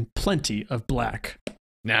spines and plenty of black.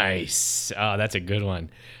 Nice. Oh, that's a good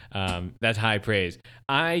one. That's high praise.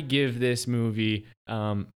 I give this movie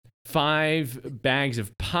 5 bags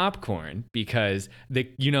of popcorn because the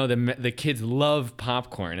kids love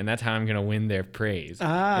popcorn, and that's how I'm gonna win their praise.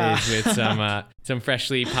 Is with some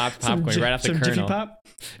freshly popped popcorn right off the kernel. Jiffy Pop?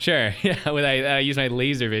 Sure. Yeah. I use my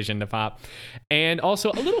laser vision to pop, and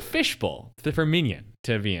also a little fishbowl for Minion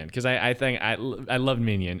to be in, because I think I love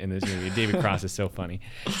Minion in this movie. David Cross is so funny.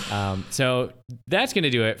 So that's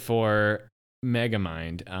gonna do it for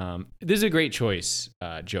Megamind. This is a great choice,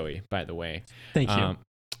 Joey, by the way. Thank you.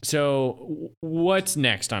 So what's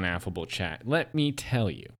next on Affable Chat? Let me tell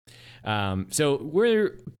you. So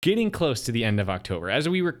we're getting close to the end of October. As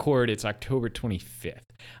we record, it's October 25th.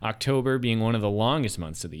 October, being one of the longest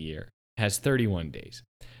months of the year, has 31 days.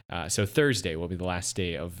 So Thursday will be the last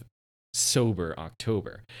day of sober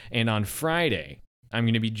October. And on Friday, I'm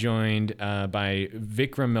going to be joined by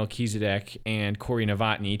Vikram Melchizedek and Corey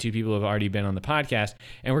Novotny, 2 people who have already been on the podcast.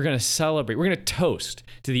 And we're going to celebrate, we're going to toast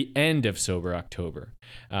to the end of sober October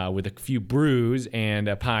with a few brews and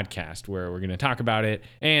a podcast where we're going to talk about it.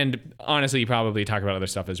 And honestly, probably talk about other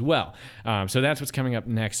stuff as well. So that's what's coming up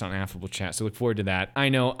next on Affable Chat. So look forward to that. I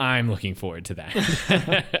know I'm looking forward to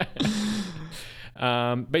that.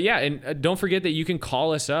 But yeah, and don't forget that you can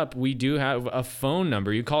call us up. We do have a phone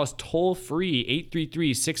number. You call us toll free,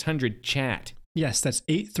 833-600-CHAT. Yes, that's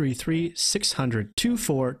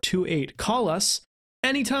 833-600-2428. Call us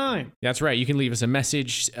anytime. That's right. You can leave us a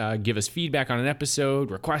message, give us feedback on an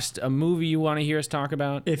episode, request a movie you want to hear us talk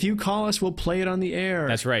about. If you call us, we'll play it on the air.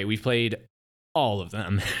 That's right. We've played all of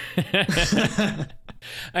them.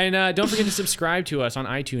 And don't forget to subscribe to us on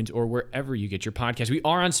iTunes or wherever you get your podcast. We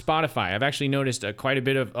are on Spotify. I've actually noticed quite a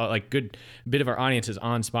bit of good bit of our audience is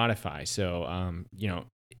on Spotify. So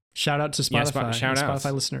shout out to Spotify,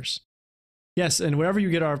 Spotify listeners. Yes, and wherever you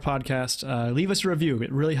get our podcast, leave us a review.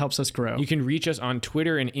 It really helps us grow. You can reach us on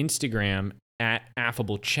Twitter and Instagram at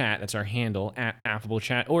Affable Chat. That's our handle, at Affable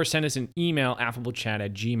Chat, or send us an email,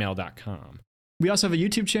 affablechat@gmail.com. We also have a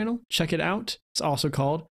YouTube channel. Check it out. It's also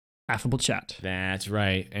called Affable Chat. That's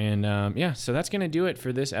right. And so that's going to do it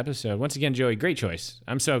for this episode. Once again, Joey, great choice.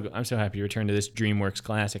 I'm so happy you returned to this DreamWorks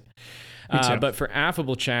classic. But for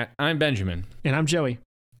Affable Chat, I'm Benjamin. And I'm Joey.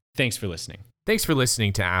 Thanks for listening. Thanks for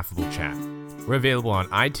listening to Affable Chat. We're available on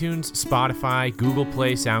iTunes, Spotify, Google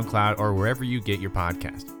Play, SoundCloud, or wherever you get your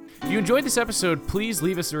podcast. If you enjoyed this episode, please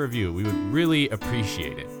leave us a review. We would really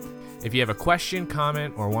appreciate it. If you have a question,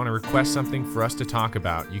 comment, or want to request something for us to talk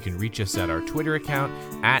about, you can reach us at our Twitter account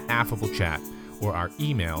at AffableChat or our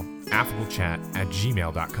email,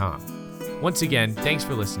 affablechat@gmail.com. Once again, thanks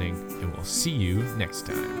for listening, and we'll see you next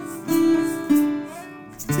time.